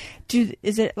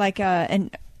is it like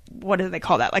what do they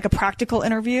call that? Like a practical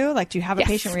interview? Like, do you have a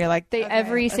patient where you're like...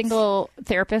 every single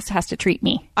therapist has to treat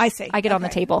me. I see. I get on the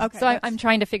table. Okay, so I'm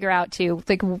trying to figure out too,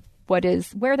 like,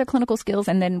 where are their clinical skills,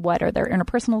 and then what are their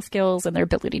interpersonal skills and their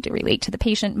ability to relate to the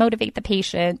patient, motivate the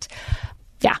patient.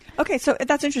 Yeah. Okay. So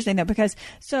that's interesting though, because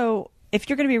if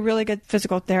you're going to be a really good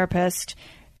physical therapist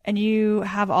and you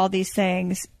have all these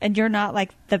things and you're not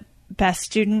like the best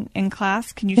student in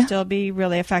class, can you still be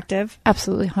really effective?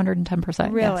 Absolutely.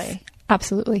 110%. Really? Yes.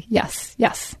 Absolutely. Yes.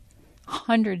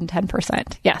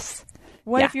 110%. Yes.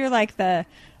 What if you're like the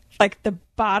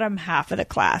bottom half of the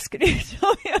class? Can you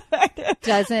still be effective?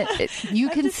 You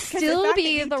can still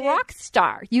be the rock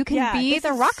star. You can be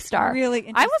the rock star. Really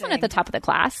interesting. I wasn't at the top of the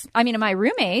class. I mean, my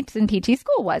roommate in PT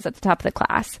school was at the top of the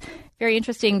class. Very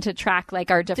interesting to track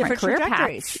like our different career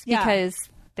paths because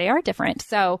they are different.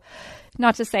 So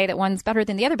not to say that one's better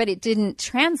than the other, but it didn't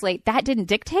translate. That didn't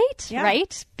dictate,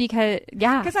 right? Because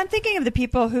I'm thinking of the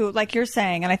people who, like you're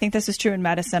saying, and I think this is true in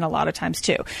medicine a lot of times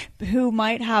too, who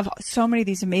might have so many of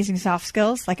these amazing soft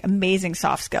skills,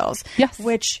 Yes.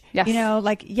 Which,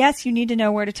 yes, you need to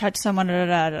know where to touch someone,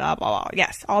 blah, blah, blah.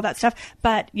 Yes, all that stuff.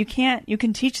 But you can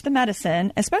teach the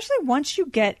medicine, especially once you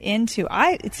get into,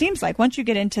 it seems like once you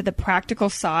get into the practical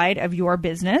side of your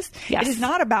business, it is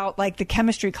not about like the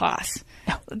chemistry class.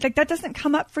 No. Like that doesn't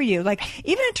come up for you. Like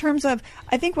even in terms of,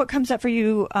 I think what comes up for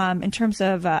you in terms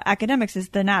of academics is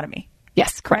the anatomy.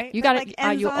 Yes, correct. Right? You got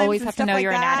to. You always have to know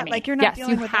your anatomy. Like you're not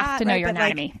dealing with that. Yes, you have to know your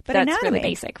anatomy. But that's anatomy, really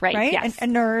basic, right? Yes.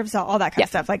 And nerves, all that kind of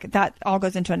stuff. Like that all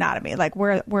goes into anatomy. Like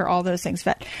where all those things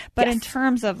fit. But in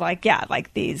terms of like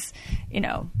these,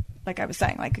 like I was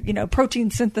saying, like protein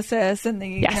synthesis and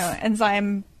the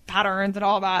enzyme patterns and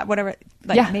all that, whatever.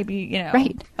 Like maybe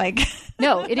right. Like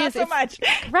no, it is so much.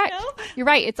 Correct. You're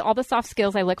right. It's all the soft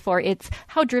skills I look for. It's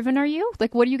how driven are you?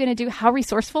 Like what are you going to do? How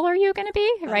resourceful are you going to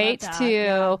be? Right.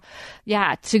 To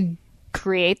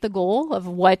create the goal of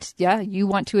what you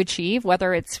want to achieve,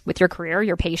 whether it's with your career,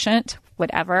 your patient,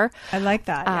 whatever. I like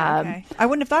that. Okay. I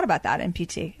wouldn't have thought about that in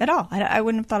PT at all. I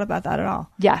wouldn't have thought about that at all.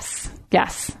 Yes.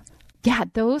 Yeah,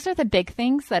 those are the big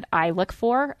things that I look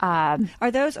for. Are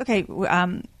those okay?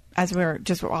 As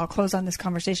I'll close on this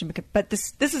conversation, but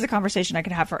this is a conversation I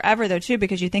could have forever though too,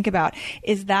 because you think about,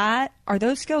 are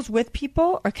those skills with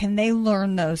people, or can they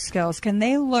learn those skills? Can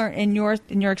they learn in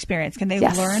your experience? Can they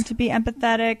learn to be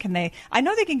empathetic? I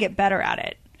know they can get better at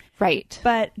it. Right.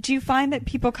 But do you find that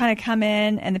people kind of come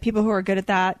in and the people who are good at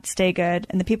that stay good,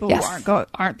 and the people who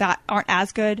aren't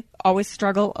as good always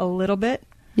struggle a little bit?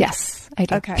 Yes, I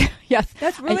do. Okay. Yes.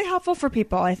 That's really helpful for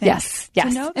people, I think. Yes.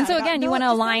 And so again, you want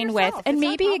to align with, and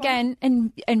maybe again,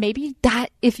 and maybe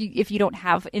that if you don't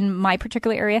have in my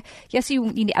particular area, yes,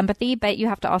 you need empathy, but you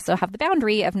have to also have the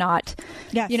boundary of not,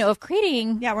 of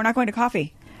creating. Yeah, we're not going to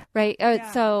coffee. Right.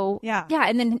 And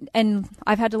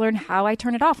I've had to learn how I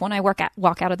turn it off when I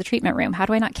walk out of the treatment room. How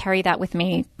do I not carry that with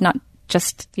me? Not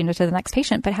just, to the next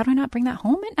patient, but how do I not bring that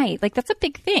home at night? Like that's a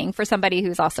big thing for somebody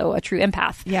who's also a true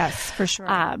empath. Yes, for sure.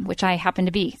 Which I happen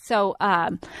to be. So,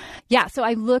 so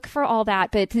I look for all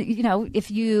that, but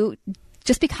if you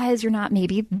just because you're not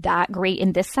maybe that great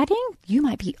in this setting, you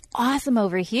might be awesome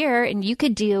over here and you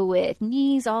could deal with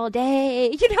knees all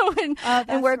day,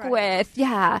 and work with,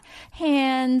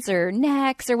 hands or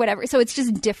necks or whatever. So it's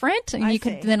just different. And you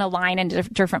could then align in a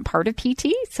different part of PT.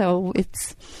 So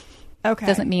it's,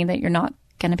 doesn't mean that you're not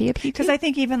going to be a PT. Because I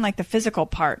think even like the physical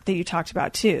part that you talked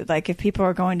about too, like if people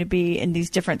are going to be in these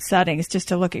different settings, just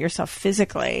to look at yourself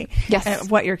physically, and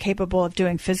what you're capable of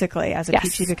doing physically as a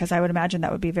PT, because I would imagine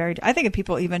that would be I think of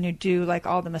people even who do like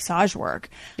all the massage work,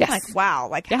 like, wow,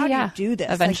 like how do you do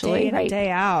this eventually, like, day in and day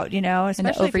out,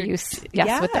 especially and the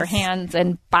overuse, with their hands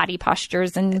and body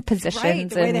postures and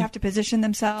positions, the way they have to position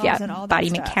themselves, and all that body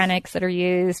stuff. Mechanics that are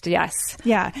used.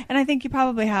 And I think you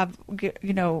probably have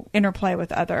interplay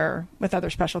with other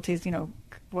specialties,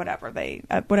 whatever they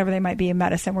might be in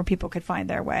medicine, where people could find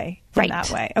their way in that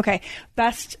way. Okay.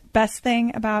 Best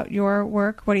thing about your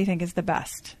work. What do you think is the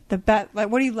best? Like,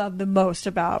 what do you love the most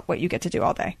about what you get to do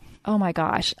all day? Oh my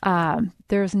gosh.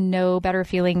 There's no better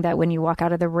feeling that when you walk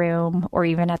out of the room, or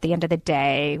even at the end of the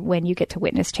day, when you get to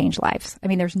witness change lives. I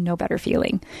mean, there's no better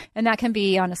feeling. And that can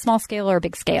be on a small scale or a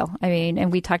big scale. I mean,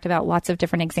 and we talked about lots of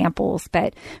different examples,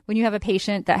 but when you have a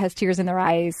patient that has tears in their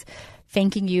eyes,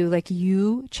 thanking you, like,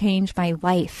 you changed my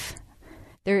life.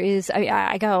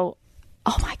 I go,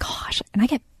 oh my gosh. And I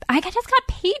just got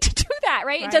paid to do that,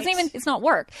 right? It doesn't even, it's not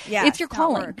work. Yeah, it's your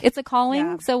calling. It's a calling.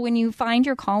 Yeah. So when you find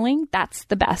your calling, that's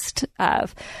the best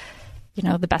of,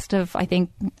 the best of, I think,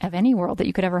 of any world that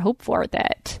you could ever hope for.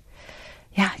 That,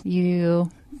 you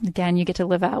get to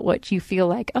live out what you feel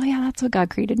like, oh yeah, that's what God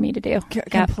created me to do.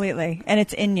 Completely. And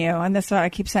it's in you. And that's what I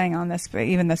keep saying on this,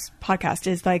 even this podcast,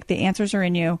 is like the answers are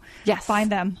in you. Yes.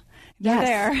 Find them. They're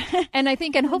there. And I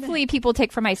think, and hopefully people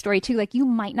take from my story too, like, you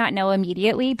might not know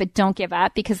immediately, but don't give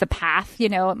up, because the path,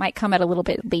 it might come at a little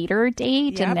bit later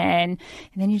date. Yep. And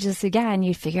then you just, again,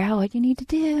 you figure out what you need to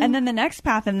do. And then the next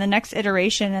path, and the next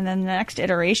iteration, and then the next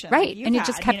iteration. Right. And it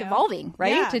just kept evolving,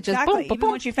 right? Yeah, exactly. Even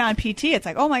once you found PT, it's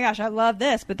like, oh my gosh, I love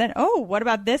this. But then, what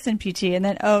about this in PT? And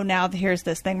then, now here's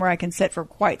this thing where I can sit for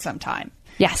quite some time.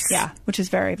 Yes. Yeah, which is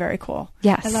very, very cool.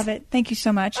 Yes. I love it. Thank you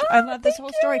so much. I love this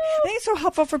whole story. I think it's so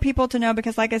helpful for people to know,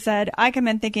 because like I said, I come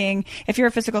in thinking, if you're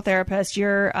a physical therapist,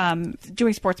 you're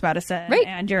doing sports medicine, right,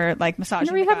 and you're like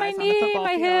massaging the guys my on knee, the football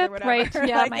my field hip, or whatever. right?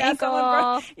 Yeah, my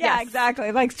ankle. Yeah,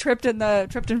 exactly. Like tripped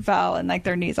and fell, and like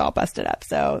their knees all busted up.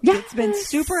 So it's been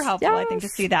super helpful, I think, to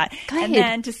see that. Good. And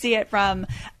then to see it from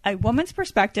a woman's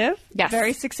perspective,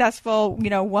 very successful,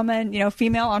 woman,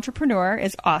 female entrepreneur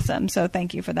is awesome. So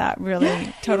thank you for that.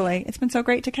 Really, totally. It's been so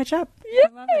great to catch up. Yeah,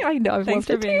 I know. Thanks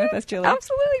for being with us, Julie.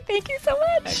 Absolutely. Thank you so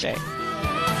much. Okay.